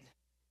did.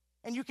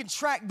 And you can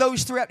track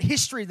those throughout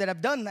history that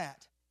have done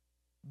that.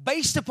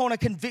 Based upon a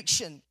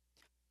conviction.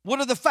 What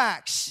are the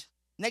facts?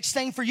 Next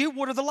thing for you,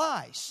 what are the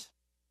lies?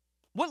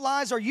 What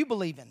lies are you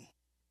believing?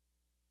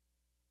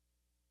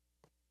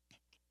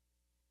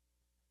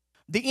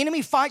 The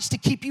enemy fights to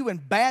keep you in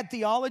bad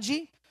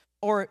theology,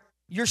 or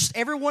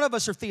every one of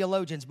us are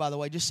theologians, by the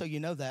way, just so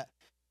you know that.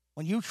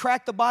 When you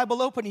crack the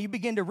Bible open and you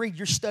begin to read,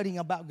 you're studying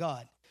about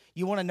God.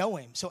 You want to know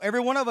him. So every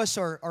one of us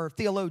are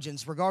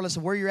theologians, regardless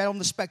of where you're at on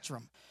the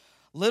spectrum.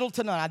 Little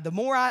to none. The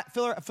more I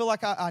feel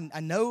like I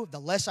know, the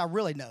less I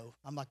really know.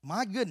 I'm like,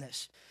 my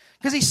goodness.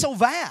 Because he's so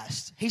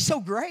vast. He's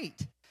so great.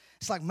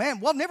 It's like, man,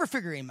 we'll never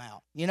figure him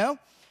out, you know?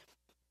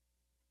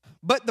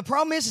 But the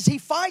problem is he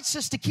fights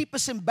us to keep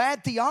us in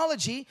bad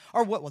theology,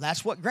 or what? Well,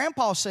 that's what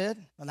Grandpa said,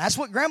 and that's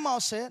what Grandma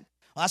said.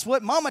 Well, that's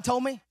what Mama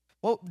told me.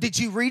 Well, did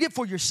you read it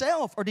for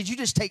yourself, or did you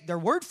just take their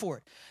word for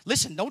it?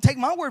 Listen, don't take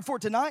my word for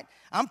it tonight.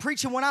 I'm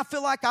preaching when I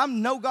feel like I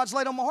know God's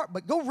laid on my heart,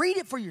 but go read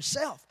it for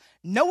yourself.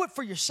 Know it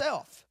for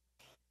yourself.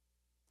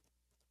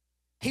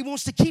 He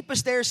wants to keep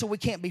us there so we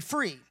can't be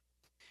free.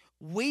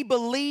 We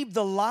believe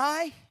the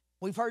lie.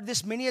 We've heard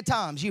this many a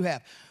times. You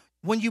have.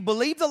 When you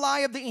believe the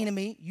lie of the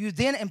enemy, you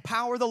then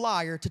empower the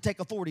liar to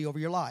take authority over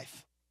your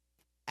life.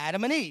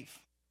 Adam and Eve,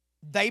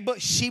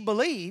 she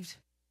believed,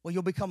 well,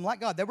 you'll become like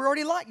God. They were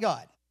already like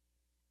God.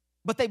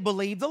 But they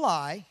believed the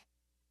lie,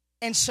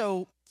 and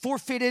so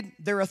forfeited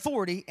their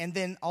authority, and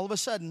then all of a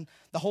sudden,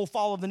 the whole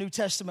fall of the New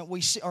Testament,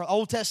 or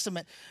Old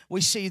Testament,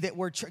 we see that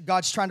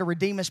God's trying to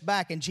redeem us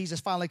back, and Jesus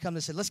finally comes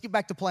and said, let's get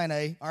back to plan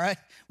A, all right?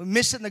 We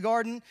missed it in the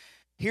garden.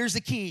 Here's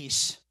the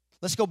keys.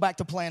 Let's go back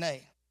to plan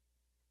A.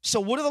 So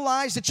what are the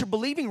lies that you're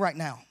believing right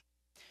now?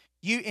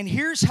 And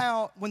here's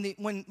how, when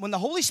the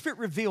Holy Spirit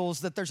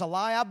reveals that there's a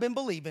lie I've been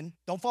believing,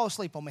 don't fall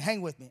asleep on me,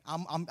 hang with me.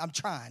 I'm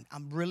trying.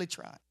 I'm really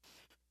trying.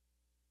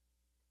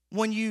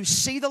 When you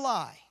see the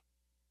lie,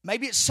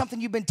 maybe it's something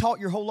you've been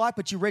taught your whole life,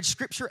 but you read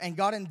Scripture and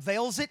God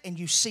unveils it and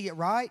you see it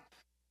right.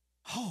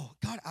 Oh,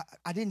 God,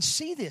 I didn't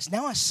see this.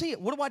 Now I see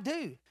it. What do I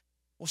do?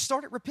 Well,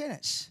 start at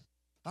repentance.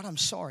 God, I'm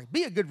sorry.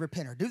 Be a good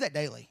repenter. Do that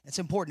daily. It's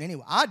important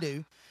anyway. I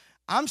do.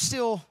 I'm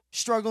still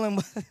struggling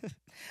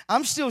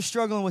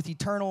with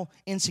eternal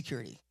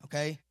insecurity,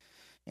 okay?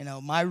 You know,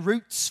 my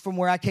roots from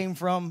where I came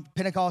from,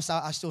 Pentecost,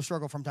 I still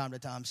struggle from time to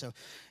time. So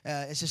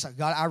it's just like,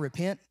 God, I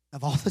repent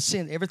of all the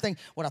sin, everything,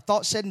 what I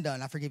thought, said, and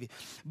done, I forgive you.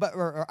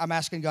 Or I'm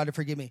asking God to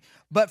forgive me.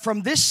 But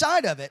from this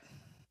side of it,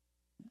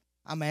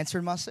 I'm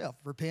answering myself.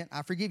 Repent,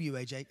 I forgive you,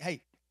 AJ.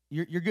 Hey,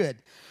 you're good.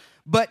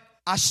 But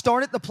I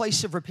start at the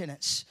place of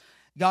repentance.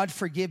 God,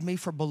 forgive me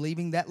for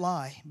believing that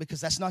lie,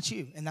 because that's not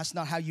you, and that's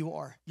not how you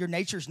are. Your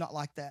nature's not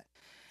like that.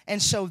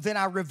 And so then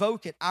I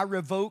revoke it. I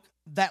revoke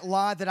that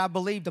lie that I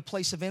believed a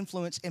place of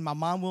influence in my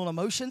mind, will, and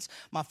emotions,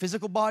 my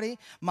physical body,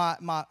 my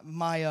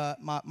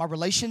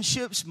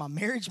relationships, my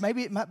marriage,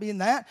 maybe it might be in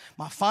that,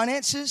 my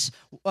finances,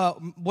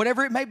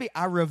 whatever it may be.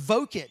 I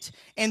revoke it,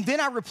 and then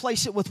I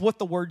replace it with what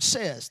the Word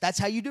says. That's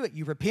how you do it.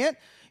 You repent,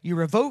 you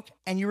revoke,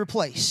 and you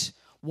replace.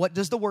 What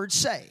does the Word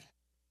say?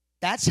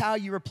 That's how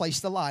you replace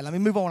the lie. Let me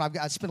move on.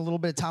 I spent a little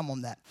bit of time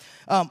on that.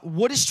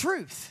 What is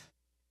truth?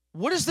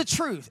 What is the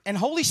truth? And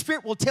Holy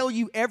Spirit will tell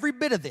you every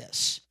bit of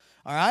this.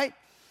 All right?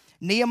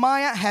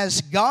 Nehemiah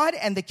has God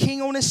and the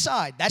king on his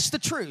side. That's the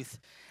truth.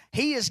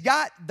 He has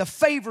got the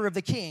favor of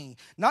the king.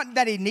 Not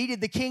that he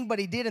needed the king, but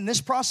he did in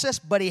this process,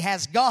 but he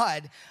has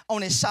God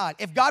on his side.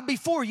 If God be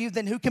for you,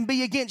 then who can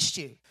be against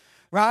you?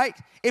 right?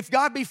 If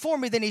God be for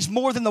me, then he's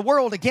more than the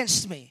world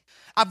against me.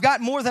 I've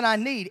got more than I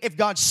need. If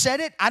God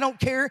said it, I don't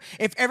care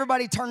if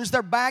everybody turns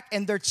their back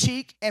and their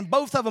cheek and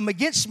both of them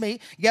against me.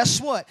 Guess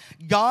what?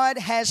 God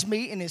has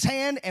me in his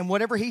hand, and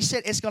whatever he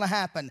said, it's going to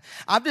happen.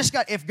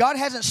 If God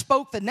hasn't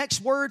spoke the next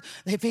word,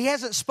 if he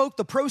hasn't spoke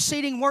the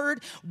proceeding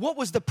word, what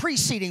was the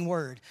preceding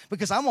word?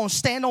 Because I'm going to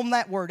stand on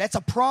that word. That's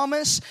a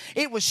promise.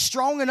 It was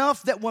strong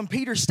enough that when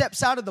Peter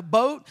steps out of the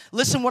boat,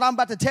 listen what I'm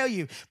about to tell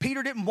you.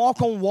 Peter didn't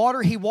walk on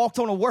water. He walked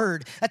on a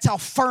word. That's how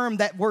firm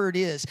that word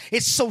is.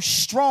 It's so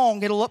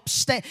strong, it'll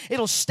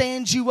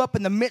stand you up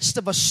in the midst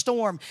of a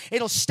storm.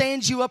 It'll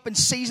stand you up in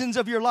seasons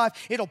of your life.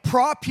 It'll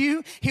prop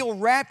you. He'll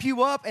wrap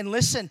you up. And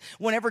listen,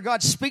 whenever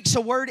God speaks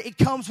a word, it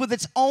comes with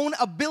its own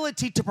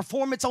ability to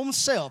perform its own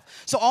self.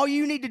 So all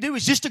you need to do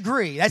is just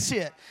agree. That's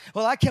it.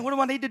 Well, I can't. What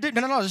do I need to do?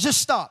 No,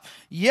 just stop.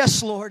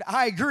 Yes, Lord,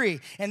 I agree.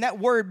 And that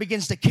word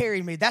begins to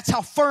carry me. That's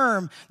how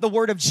firm the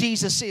word of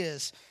Jesus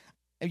is.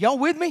 Are y'all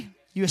with me?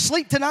 You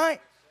asleep tonight?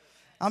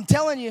 I'm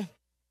telling you,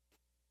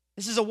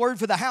 this is a word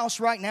for the house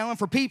right now and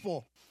for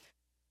people.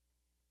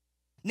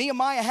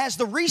 Nehemiah has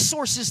the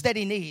resources that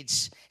he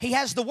needs. He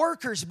has the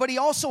workers, but he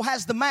also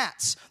has the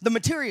mats, the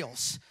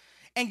materials.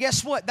 And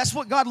guess what? That's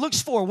what God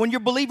looks for when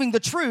you're believing the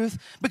truth,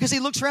 because he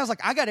looks around and is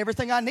like, I got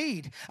everything I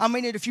need. I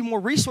may need a few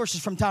more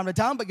resources from time to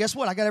time, but guess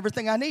what? I got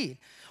everything I need.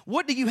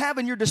 What do you have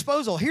in your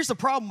disposal? Here's the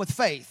problem with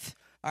faith,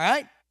 all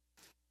right?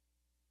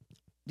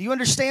 Do you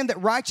understand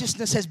that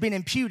righteousness has been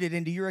imputed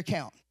into your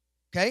account,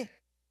 okay?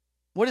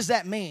 What does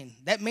that mean?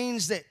 That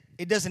means that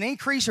it doesn't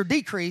increase or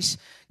decrease.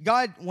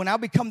 God, when I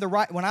become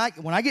when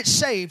I get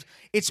saved,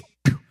 it's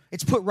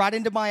put right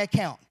into my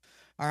account.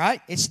 All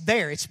right? It's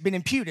there. It's been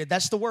imputed.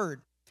 That's the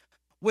word.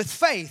 With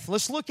faith,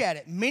 let's look at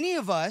it. Many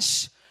of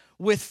us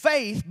with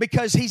faith,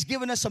 because he's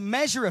given us a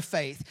measure of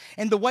faith,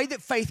 and the way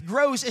that faith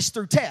grows is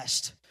through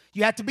test.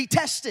 You have to be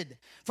tested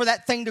for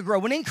that thing to grow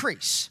and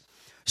increase.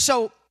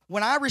 So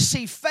when I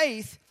receive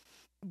faith,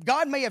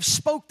 God may have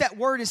spoke that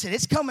word and said,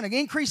 it's coming, an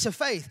increase of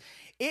faith.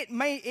 It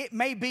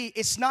may be,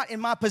 it's not in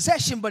my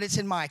possession, but it's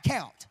in my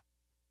account.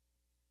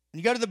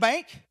 And you go to the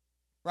bank,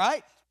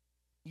 right?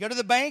 You go to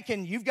the bank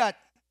and you've got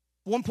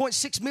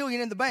 1.6 million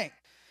in the bank.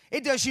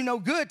 It does you no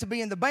good to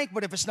be in the bank,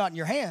 but if it's not in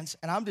your hands,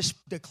 and I'm just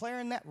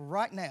declaring that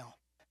right now.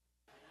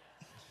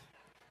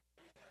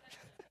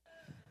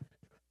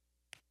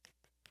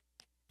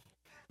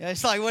 Yeah,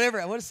 it's like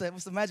whatever. What's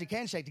the magic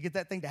handshake to get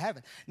that thing to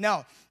happen?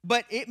 No,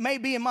 but it may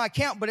be in my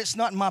account, but it's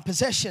not in my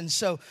possession.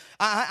 So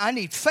I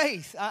need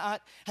faith.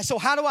 So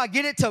how do I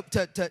get it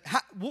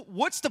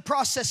what's the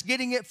process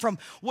getting it from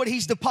what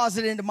he's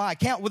deposited into my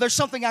account? Well, there's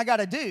something I got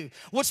to do.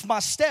 What's my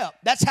step?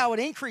 That's how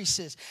it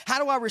increases.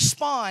 How do I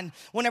respond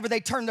whenever they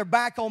turn their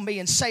back on me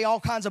and say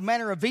all kinds of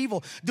manner of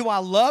evil? Do I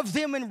love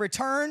them in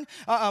return?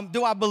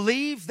 Do I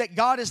believe that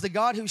God is the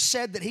God who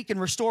said that he can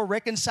restore,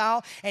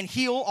 reconcile, and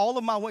heal all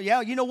of my way?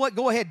 Yeah, you know what?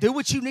 Go ahead. Do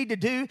what you need to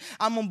do.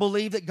 I'm going to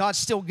believe that God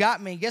still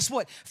got me. And guess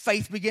what?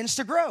 Faith begins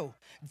to grow.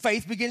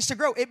 Faith begins to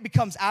grow. It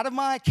becomes out of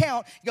my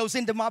account, goes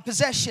into my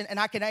possession, and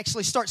I can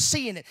actually start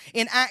seeing it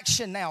in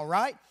action now,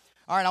 right?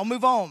 All right, I'll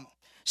move on.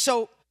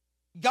 So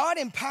God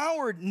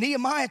empowered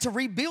Nehemiah to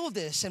rebuild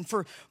this. And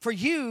for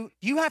you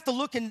have to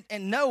look and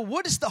know,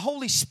 what is the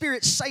Holy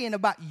Spirit saying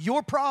about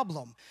your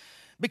problem?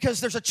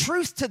 Because there's a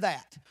truth to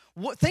that.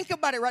 Think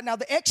about it right now.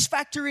 The X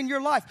factor in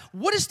your life.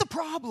 What is the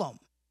problem?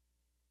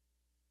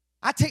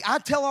 I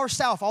tell our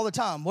staff all the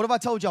time, what have I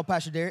told y'all,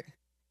 Pastor Derek,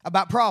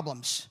 about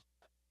problems?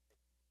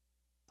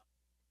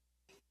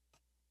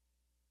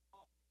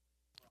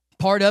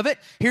 Part of it.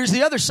 Here's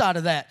the other side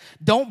of that.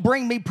 Don't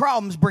bring me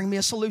problems, bring me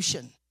a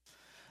solution.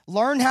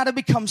 Learn how to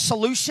become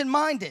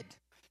solution-minded.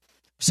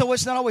 So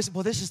it's not always,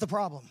 well, this is the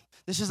problem.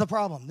 This is the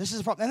problem. This is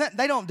the problem. And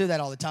they don't do that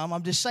all the time.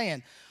 I'm just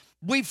saying.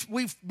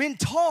 We've been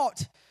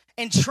taught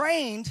and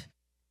trained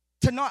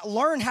to not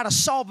learn how to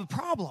solve a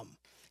problem.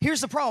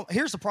 Here's the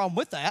problem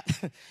with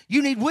that.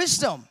 You need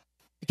wisdom.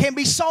 It can't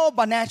be solved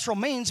by natural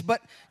means,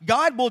 but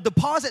God will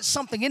deposit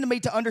something into me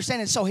to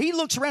understand it. So he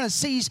looks around and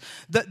sees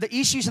the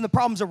issues and the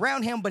problems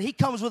around him, but he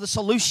comes with a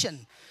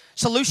solution.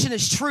 Solution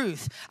is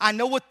truth. I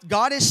know what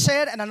God has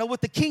said, and I know what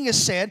the king has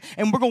said,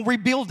 and we're going to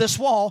rebuild this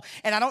wall.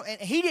 And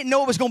he didn't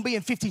know it was going to be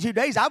in 52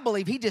 days. I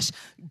believe he just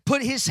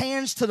put his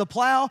hands to the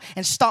plow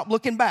and stopped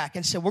looking back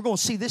and said, we're going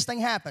to see this thing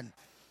happen.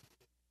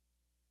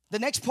 The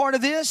next part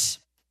of this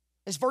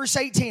is verse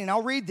 18, and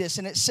I'll read this,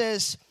 and it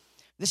says,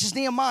 this is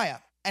Nehemiah.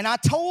 And I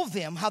told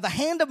them how the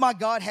hand of my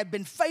God had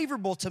been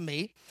favorable to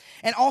me,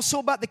 and also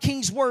about the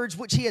king's words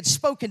which he had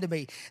spoken to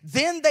me.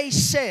 Then they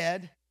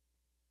said,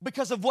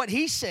 because of what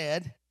he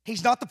said,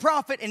 he's not the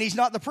prophet and he's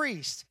not the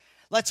priest.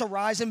 Let's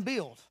arise and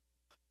build.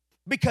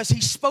 Because he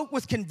spoke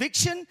with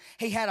conviction,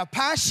 he had a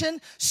passion,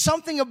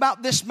 something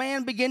about this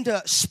man began to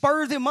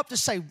spur them up to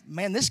say,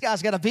 man, this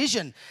guy's got a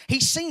vision.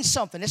 He's seen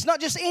something. It's not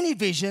just any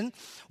vision.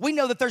 We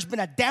know that there's been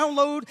a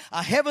download,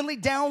 a heavenly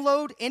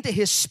download into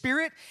his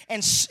spirit,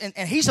 and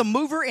he's a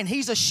mover and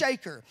he's a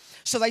shaker.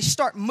 So they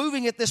start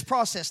moving at this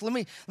process. Let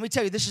me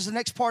tell you, this is the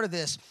next part of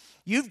this.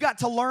 You've got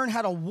to learn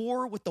how to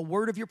war with the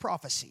word of your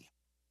prophecy.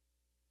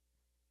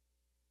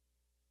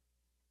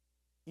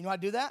 You know how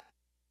to do that?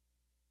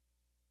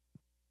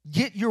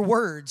 Get your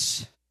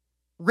words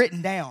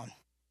written down.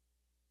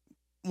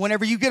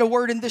 Whenever you get a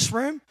word in this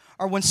room,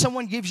 or when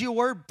someone gives you a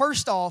word,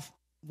 first off,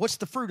 what's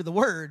the fruit of the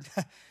word?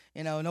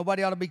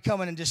 Nobody ought to be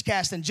coming and just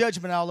casting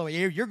judgment all the way.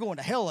 You're going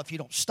to hell if you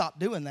don't stop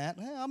doing that.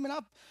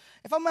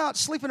 If I'm out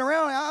sleeping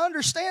around, I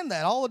understand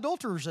that. All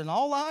adulterers and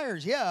all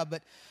liars, yeah.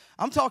 But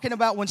I'm talking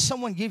about when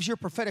someone gives you a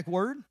prophetic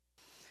word.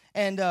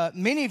 And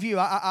many of you,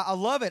 I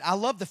love it. I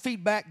love the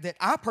feedback that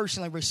I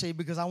personally receive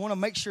because I want to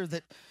make sure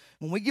that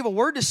when we give a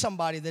word to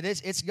somebody that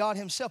it's God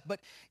himself. But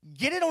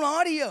get it on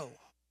audio.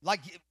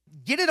 Like,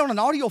 get it on an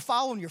audio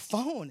file on your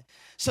phone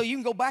so you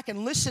can go back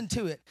and listen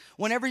to it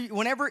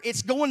whenever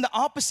it's going the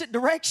opposite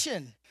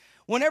direction,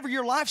 whenever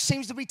your life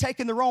seems to be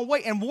taken the wrong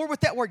way. And war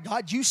with that word,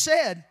 God, you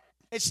said.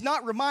 It's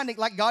not reminding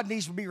like God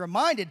needs to be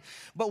reminded,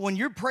 but when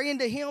you're praying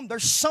to him,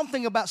 there's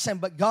something about saying,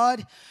 but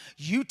God,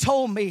 you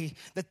told me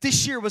that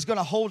this year was going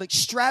to hold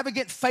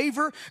extravagant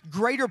favor,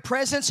 greater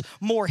presence,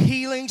 more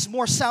healings,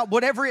 more sound,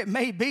 whatever it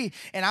may be.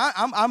 And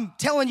I'm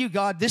telling you,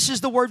 God, this is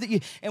the word that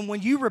you, and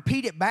when you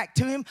repeat it back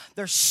to him,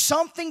 there's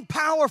something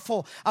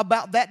powerful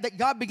about that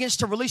God begins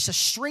to release a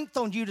strength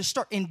on you to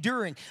start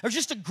enduring. There's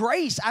just a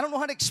grace. I don't know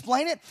how to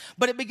explain it,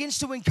 but it begins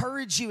to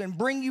encourage you and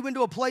bring you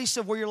into a place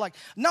of where you're like,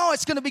 no,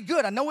 it's going to be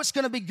good. I know it's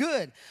going to be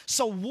good.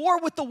 So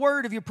war with the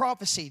word of your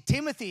prophecy.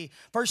 1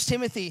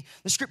 Timothy,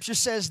 the scripture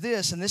says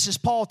this, and this is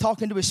Paul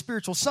talking to his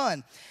spiritual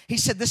son. He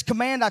said, this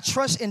command I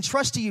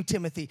entrust to you,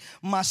 Timothy,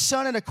 my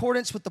son, in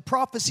accordance with the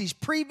prophecies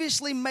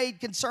previously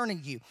made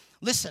concerning you.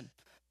 Listen,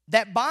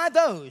 that by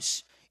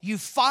those you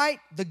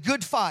fight the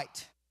good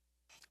fight,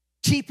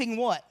 keeping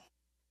what?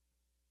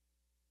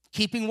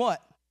 Keeping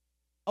what?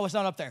 Oh, it's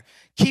not up there.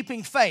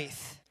 Keeping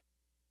faith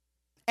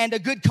and a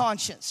good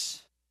conscience.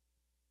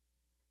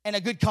 And a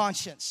good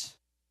conscience.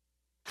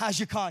 How's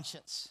your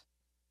conscience?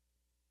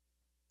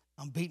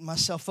 I'm beating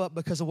myself up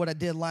because of what I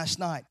did last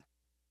night.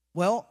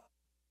 Well,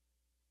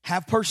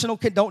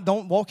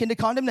 don't walk into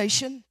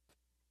condemnation.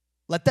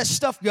 Let that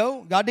stuff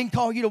go. God didn't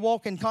call you to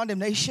walk in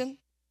condemnation.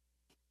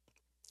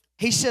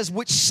 He says,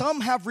 which some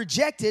have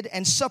rejected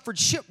and suffered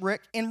shipwreck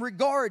in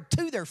regard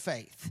to their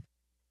faith.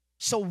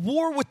 So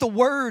war with the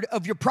word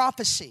of your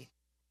prophecy.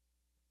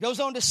 Goes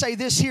on to say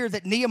this here,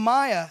 that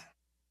Nehemiah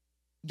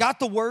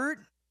got the word,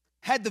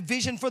 had the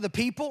vision for the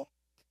people,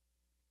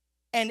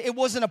 and it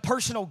wasn't a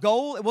personal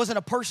goal. It wasn't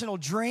a personal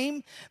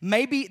dream.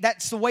 Maybe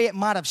that's the way it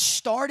might have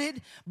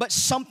started, but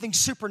something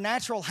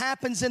supernatural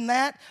happens in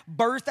that,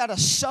 birth out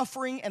of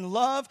suffering and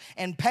love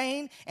and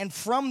pain. And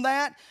from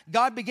that,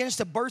 God begins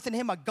to birth in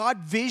him a God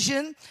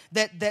vision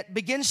that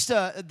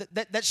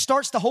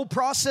starts the whole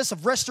process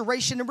of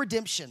restoration and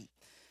redemption.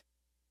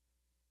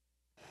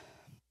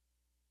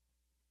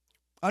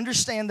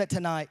 Understand that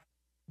tonight,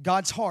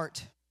 God's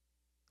heart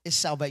is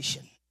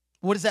salvation.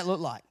 What does that look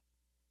like?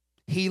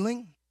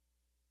 Healing.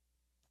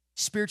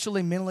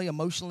 Spiritually, mentally,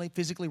 emotionally,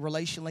 physically,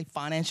 relationally,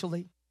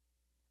 financially.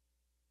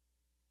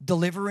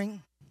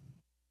 Delivering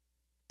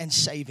and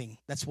saving.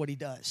 That's what he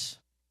does.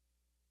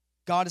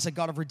 God is a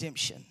God of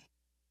redemption.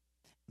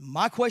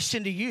 My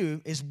question to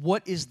you is,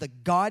 what is the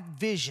God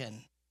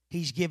vision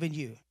he's given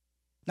you?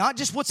 Not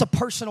just what's a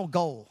personal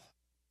goal.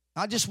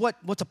 Not just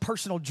what's a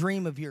personal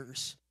dream of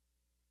yours.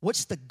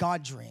 What's the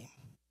God dream?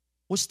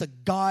 What's the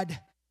God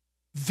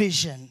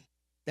vision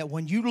that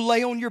when you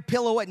lay on your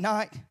pillow at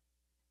night,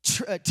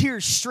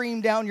 tears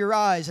stream down your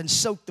eyes and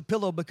soak the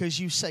pillow because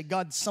you say,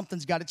 God,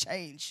 something's got to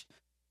change.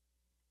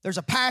 There's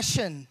a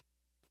passion,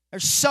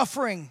 there's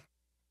suffering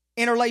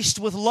interlaced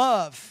with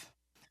love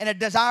and a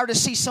desire to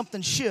see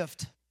something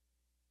shift.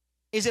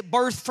 Is it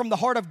birthed from the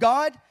heart of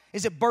God?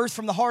 Is it birthed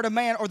from the heart of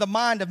man or the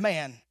mind of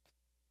man?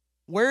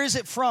 Where is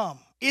it from?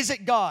 Is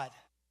it God?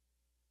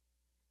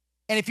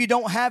 And if you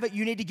don't have it,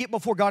 you need to get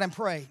before God and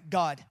pray.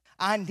 God,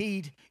 I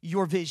need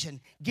your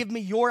vision. Give me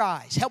your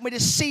eyes. Help me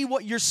to see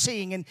what you're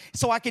seeing and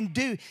so I can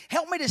do.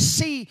 Help me to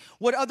see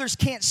what others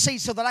can't see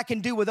so that I can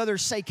do what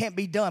others say can't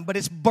be done. But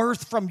it's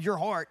birthed from your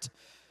heart.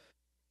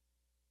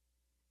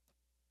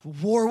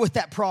 War with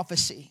that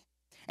prophecy.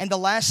 And the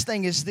last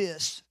thing is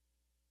this.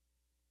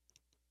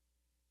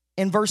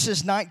 In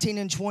verses 19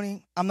 and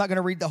 20, I'm not going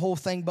to read the whole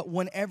thing, but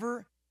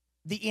whenever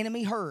the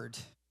enemy heard,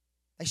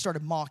 they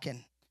started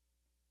mocking.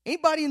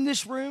 Anybody in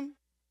this room,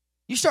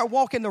 you start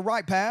walking the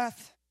right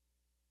path,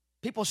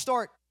 people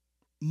start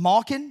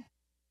mocking.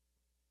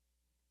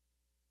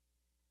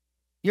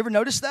 You ever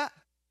notice that?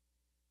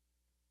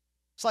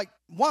 It's like,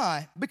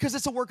 why? Because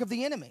it's a work of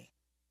the enemy.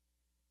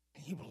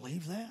 Can you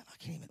believe that?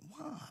 I can't even,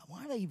 why?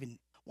 Why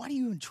do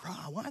you even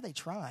try? Why are they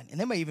trying? And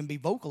they may even be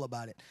vocal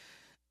about it.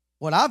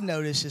 What I've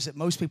noticed is that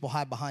most people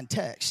hide behind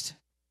text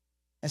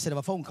instead of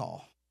a phone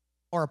call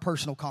or a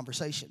personal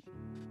conversation.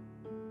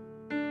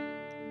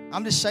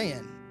 I'm just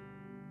saying.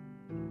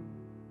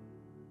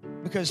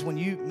 Because when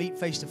you meet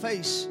face to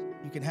face,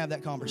 you can have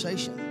that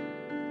conversation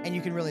and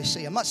you can really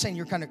see. I'm not saying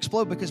you're kind of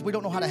explode because we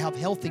don't know how to have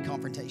healthy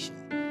confrontation.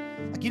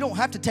 Like, you don't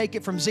have to take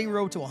it from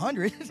 0 to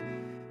 100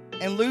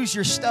 and lose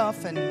your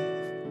stuff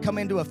and come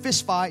into a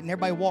fist fight and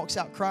everybody walks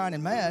out crying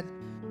and mad.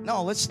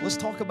 No, let's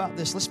talk about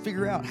this. Let's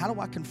figure out, how do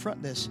I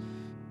confront this?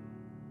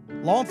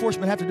 Law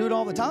enforcement have to do it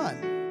all the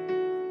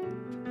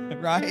time,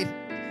 right?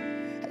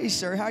 Hey,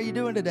 sir, how are you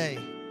doing today?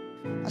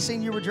 I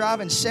seen you were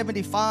driving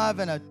 75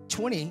 and a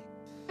 20.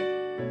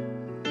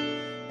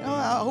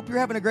 I hope you're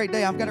having a great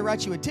day. I'm going to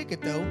write you a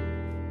ticket, though,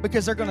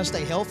 because they're going to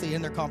stay healthy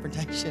in their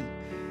confrontation.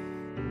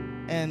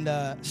 And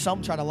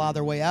some try to lie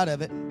their way out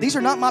of it. These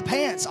are not my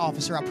pants,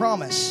 officer, I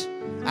promise.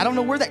 I don't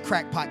know where that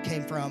crackpot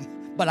came from,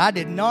 but I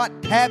did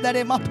not have that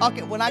in my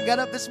pocket when I got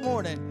up this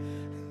morning.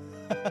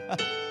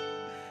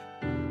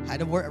 I had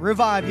to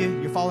revive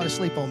you. You're falling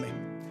asleep on me.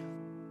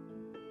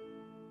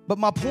 But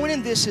my point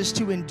in this is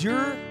to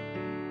endure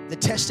the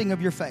testing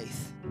of your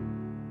faith.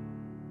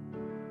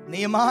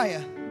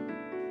 Nehemiah,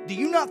 do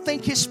you not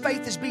think his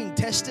faith is being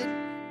tested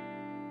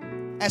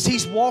as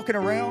he's walking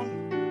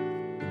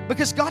around?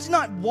 Because God's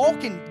not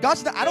walking.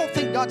 I don't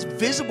think God's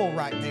visible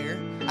right there.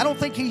 I don't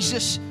think he's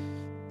just,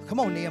 come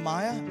on,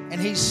 Nehemiah.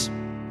 And he's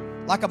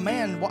like a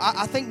man. Well,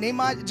 I think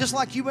Nehemiah, just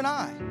like you and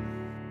I,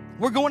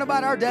 we're going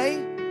about our day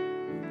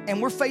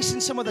and we're facing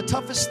some of the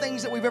toughest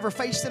things that we've ever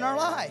faced in our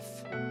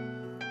life.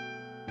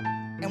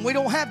 And we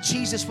don't have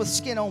Jesus with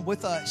skin on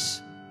with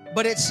us,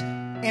 but it's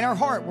in our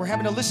heart. We're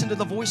having to listen to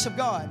the voice of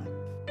God.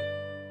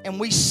 And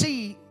we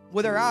see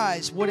with our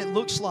eyes what it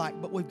looks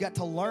like, but we've got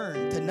to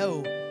learn to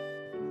know,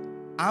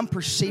 I'm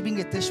perceiving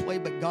it this way,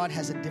 but God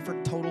has a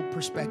different total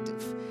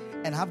perspective.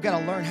 And I've got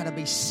to learn how to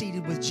be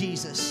seated with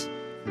Jesus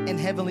in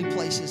heavenly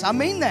places. I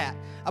mean that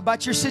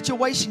about your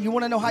situation. You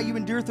want to know how you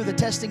endure through the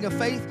testing of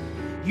faith?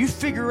 You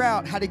figure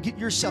out how to get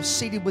yourself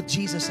seated with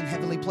Jesus in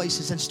heavenly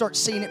places and start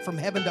seeing it from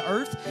heaven to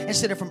earth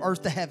instead of from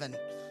earth to heaven.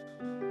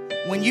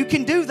 When you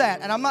can do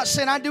that, and I'm not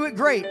saying I do it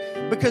great,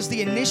 because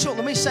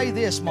let me say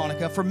this,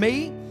 Monica, for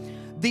me,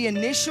 the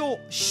initial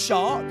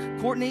shock,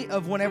 Courtney,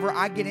 of whenever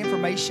I get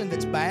information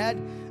that's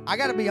bad, I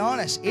got to be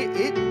honest,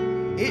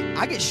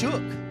 I get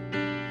shook.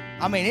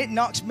 I mean, it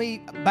knocks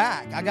me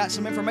back. I got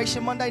some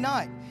information Monday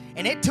night,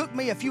 and it took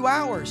me a few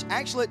hours.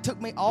 Actually, it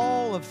took me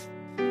almost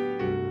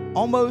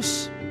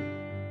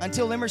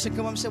until Emerson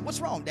come up and said, "What's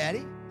wrong,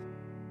 Daddy?"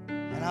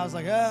 And I was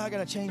like, I got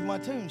to change my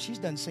tune. She's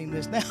done seen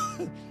this now.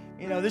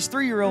 This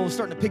 3-year-old is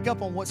starting to pick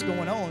up on what's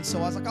going on. So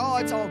I was like, oh,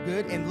 it's all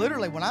good. And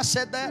literally, when I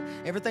said that,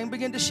 everything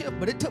began to shift.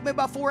 But it took me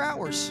about 4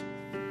 hours.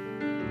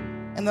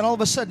 And then all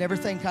of a sudden,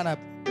 everything kind of,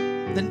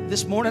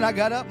 this morning I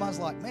got up and I was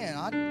like,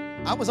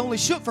 man, I was only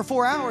shook for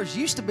 4 hours.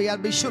 Used to be,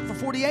 I'd be shook for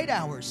 48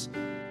 hours.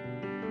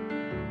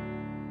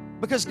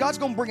 Because God's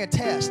going to bring a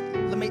test.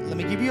 Let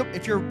me give you,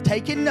 if you're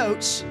taking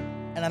notes,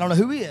 and I don't know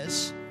who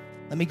is,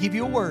 let me give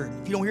you a word.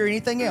 If you don't hear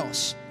anything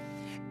else,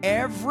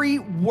 every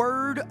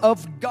word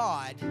of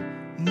God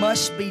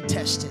must be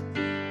tested.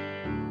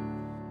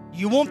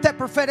 You want that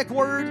prophetic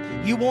word?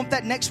 You want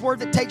that next word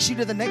that takes you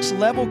to the next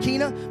level,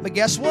 Keena? But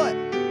guess what?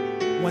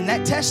 When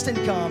that testing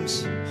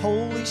comes,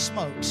 holy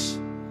smokes,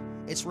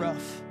 it's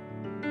rough.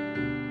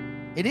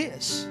 It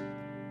is.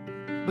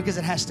 Because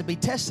it has to be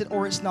tested,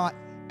 or it's not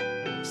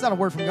a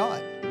word from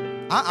God.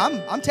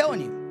 I'm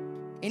telling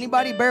you.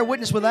 Anybody bear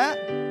witness with that?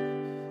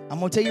 I'm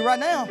going to tell you right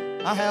now,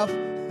 I have.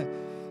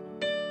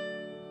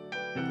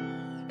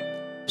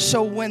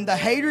 So when the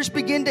haters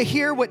begin to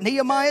hear what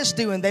Nehemiah is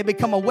doing, they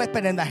become a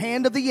weapon in the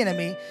hand of the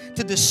enemy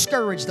to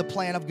discourage the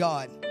plan of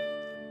God.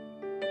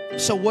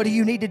 So what do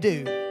you need to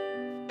do?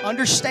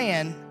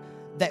 Understand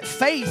that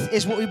faith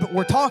is what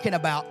we're talking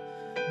about,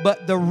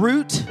 but the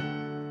root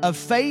of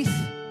faith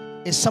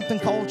is something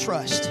called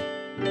trust.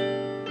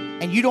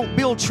 And you don't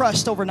build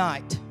trust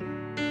overnight.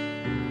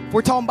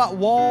 We're talking about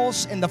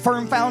walls and the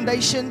firm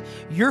foundation.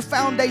 Your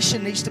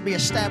foundation needs to be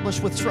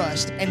established with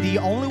trust. And the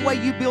only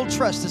way you build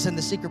trust is in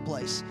the secret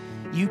place.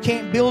 You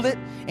can't build it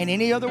in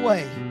any other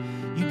way.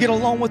 You get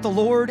along with the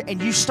Lord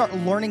and you start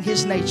learning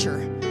His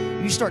nature.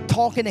 You start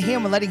talking to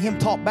Him and letting Him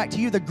talk back to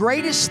you. The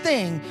greatest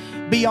thing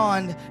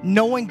beyond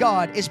knowing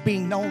God is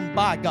being known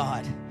by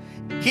God.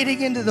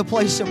 Getting into the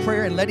place of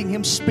prayer and letting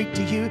Him speak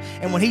to you.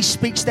 And when He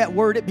speaks that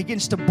word, it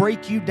begins to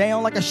break you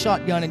down like a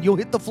shotgun and you'll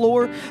hit the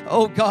floor.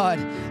 Oh God,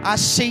 I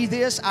see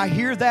this. I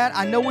hear that.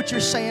 I know what you're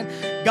saying.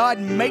 God,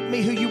 make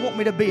me who you want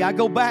me to be. I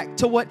go back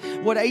to what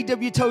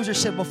A.W. Tozer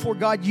said, before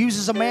God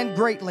uses a man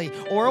greatly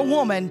or a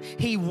woman,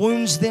 He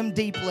wounds them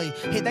deeply.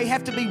 They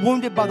have to be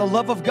wounded by the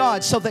love of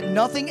God so that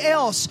nothing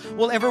else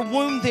will ever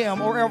wound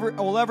them or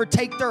will ever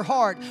take their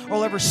heart or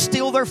will ever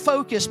steal their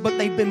focus, but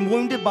they've been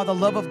wounded by the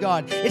love of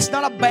God. It's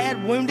not a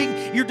bad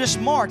wounding. You're just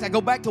marked. I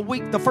go back to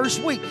the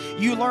first week.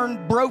 You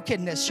learn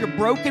brokenness. You're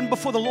broken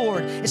before the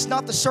Lord. It's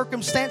not the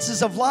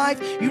circumstances of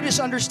life. You just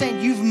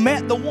understand you've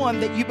met the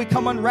one that you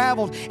become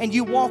unraveled and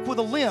you walk with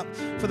a limp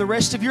for the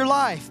rest of your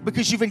life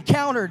because you've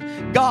encountered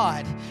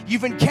God.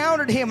 You've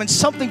encountered Him and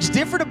something's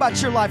different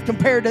about your life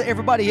compared to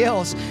everybody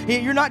else.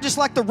 You're not just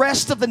like the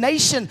rest of the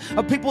nation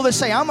of people that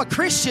say, I'm a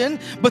Christian,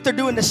 but they're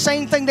doing the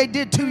same thing they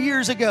did 2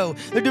 years ago.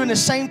 They're doing the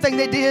same thing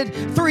they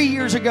did 3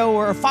 years ago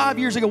or 5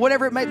 years ago,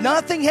 whatever it may be.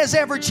 Nothing has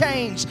ever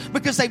changed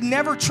because they've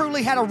never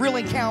truly had a real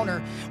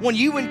encounter. When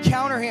you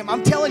encounter Him,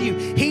 I'm telling you,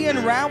 He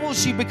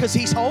unravels you because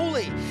He's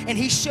holy and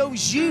He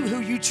shows you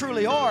who you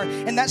truly are.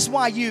 And that's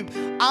why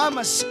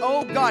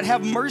oh God,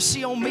 have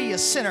mercy on me, a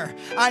sinner.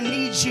 I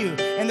need you.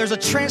 And there's a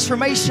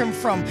transformation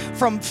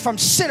from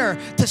sinner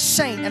to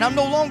saint. And I'm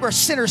no longer a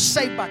sinner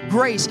saved by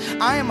grace.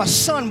 I am a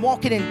son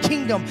walking in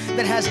kingdom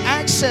that has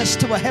access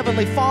to a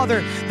heavenly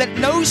Father that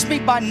knows me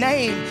by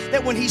name,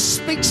 that when He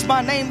speaks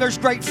my name, there's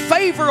great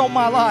favor on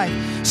my life.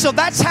 So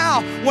that's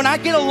how, when I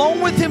get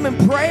alone with Him in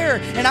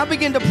prayer and I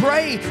begin to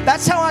pray,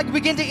 that's how I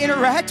begin to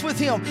interact with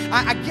Him.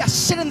 I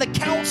sit in the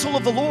counsel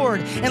of the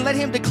Lord and let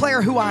Him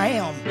declare who I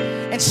am,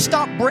 and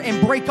stop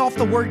and break off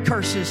the word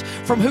curses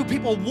from who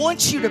people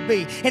want you to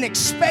be and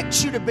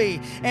expect you to be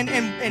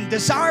and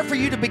desire for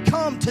you to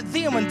become to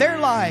them in their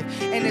life.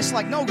 And it's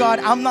like, no, God,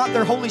 I'm not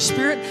their Holy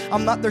Spirit.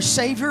 I'm not their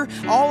Savior.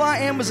 All I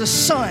am is a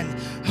son.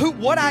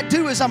 What I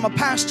do is I'm a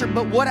pastor,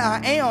 but what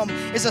I am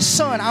is a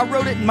son. I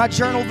wrote it in my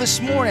journal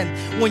this morning.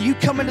 When you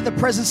come into the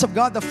presence of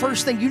God, the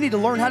first thing you need to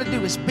learn how to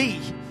do is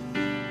be.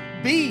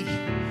 Be.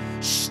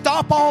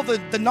 Stop all the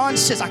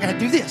nonsense. I got to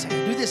do this. I got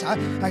to do this. I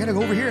got to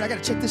go over here and I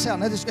got to check this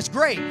out. It's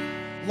great.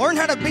 Learn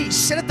how to be.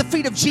 Sit at the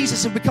feet of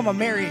Jesus and become a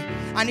Mary.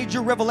 I need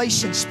your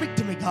revelation. Speak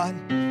to me, God.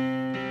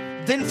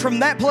 Then from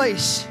that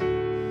place,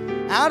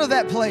 out of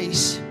that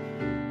place,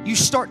 you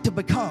start to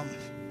become.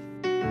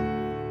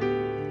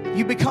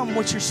 You become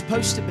what you're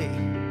supposed to be.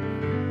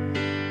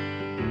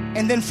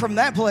 And then from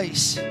that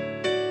place,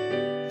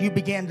 you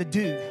begin to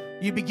do.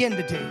 You begin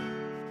to do.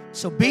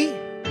 So be,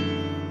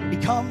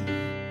 become,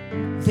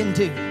 then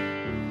do.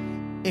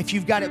 If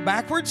you've got it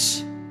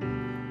backwards,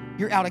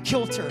 you're out of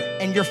kilter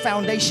and your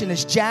foundation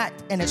is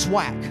jacked and it's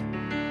whack.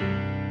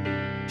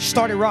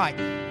 Start it right.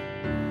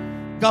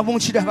 God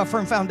wants you to have a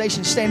firm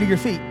foundation. Stand to your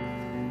feet.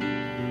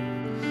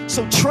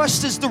 So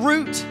trust is the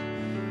root.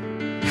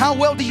 How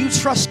well do you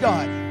trust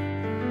God?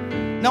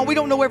 No, we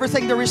don't know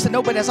everything there is to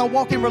know, but as I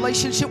walk in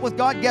relationship with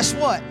God, guess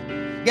what?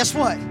 Guess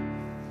what?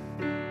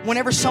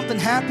 Whenever something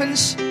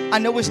happens, I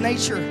know His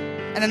nature,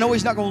 and I know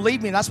He's not going to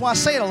leave me. That's why I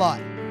say it a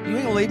lot. You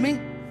ain't going to leave me.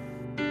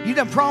 You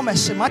done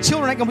promised, and my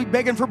children ain't going to be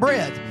begging for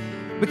bread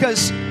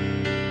because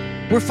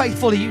we're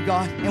faithful to you,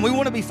 God, and we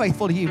want to be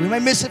faithful to you. We may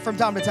miss it from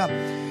time to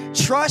time.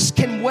 Trust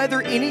can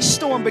weather any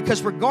storm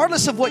because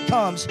regardless of what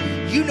comes,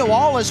 you know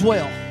all is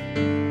well.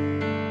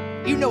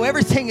 You know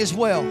everything is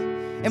well.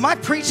 Am I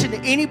preaching to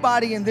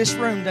anybody in this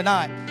room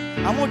tonight?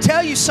 I'm going to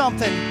tell you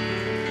something.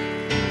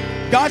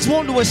 God's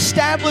wanting to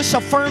establish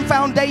a firm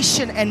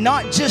foundation and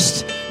not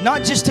just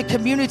a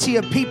community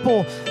of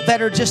people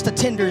that are just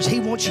attenders.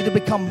 He wants you to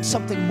become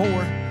something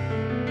more.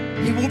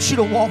 He wants you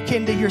to walk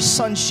into your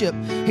sonship.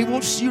 He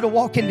wants you to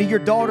walk into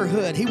your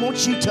daughterhood. He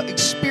wants you to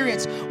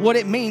experience what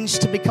it means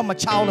to become a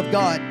child of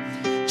God.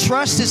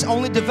 Trust is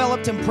only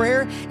developed in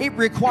prayer. It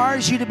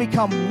requires you to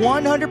become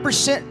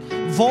 100%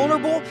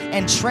 vulnerable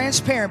and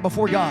transparent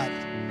before God.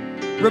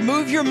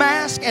 Remove your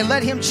mask and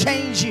let Him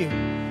change you.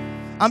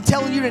 I'm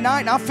telling you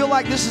tonight, and I feel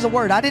like this is a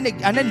word. I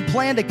didn't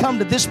plan to come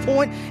to this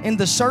point in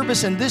the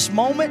service in this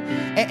moment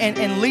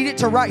and lead it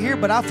to right here,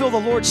 but I feel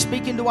the Lord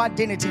speaking to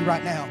identity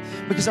right now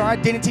because our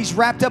identity's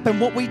wrapped up in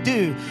what we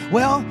do.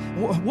 Well,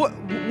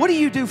 what do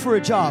you do for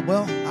a job?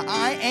 Well,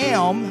 I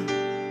am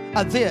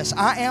a this,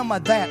 I am a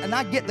that, and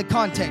I get the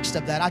context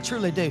of that. I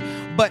truly do.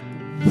 But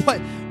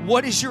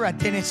what is your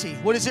identity?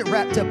 What is it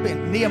wrapped up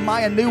in?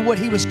 Nehemiah knew what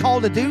he was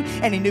called to do,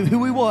 and he knew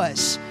who he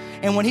was.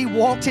 And when he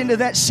walked into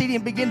that city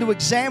and began to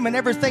examine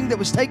everything that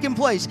was taking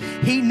place,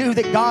 he knew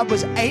that God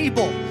was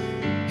able.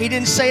 He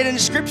didn't say it in the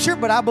scripture,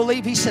 but I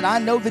believe he said, I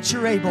know that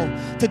you're able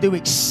to do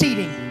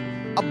exceeding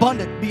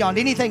abundant beyond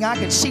anything I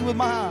can see with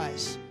my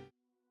eyes.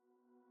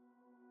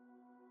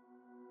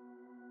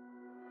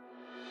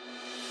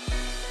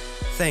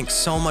 Thanks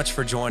so much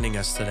for joining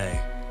us today.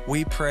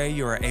 We pray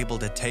you are able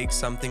to take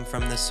something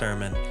from this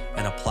sermon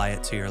and apply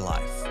it to your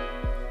life.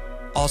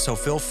 Also,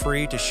 feel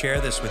free to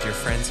share this with your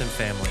friends and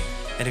family.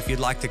 And if you'd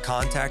like to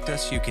contact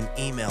us, you can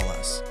email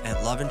us at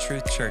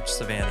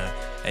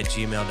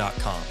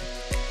loveandtruthchurchsavannah@gmail.com.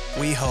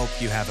 We hope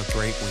you have a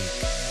great week.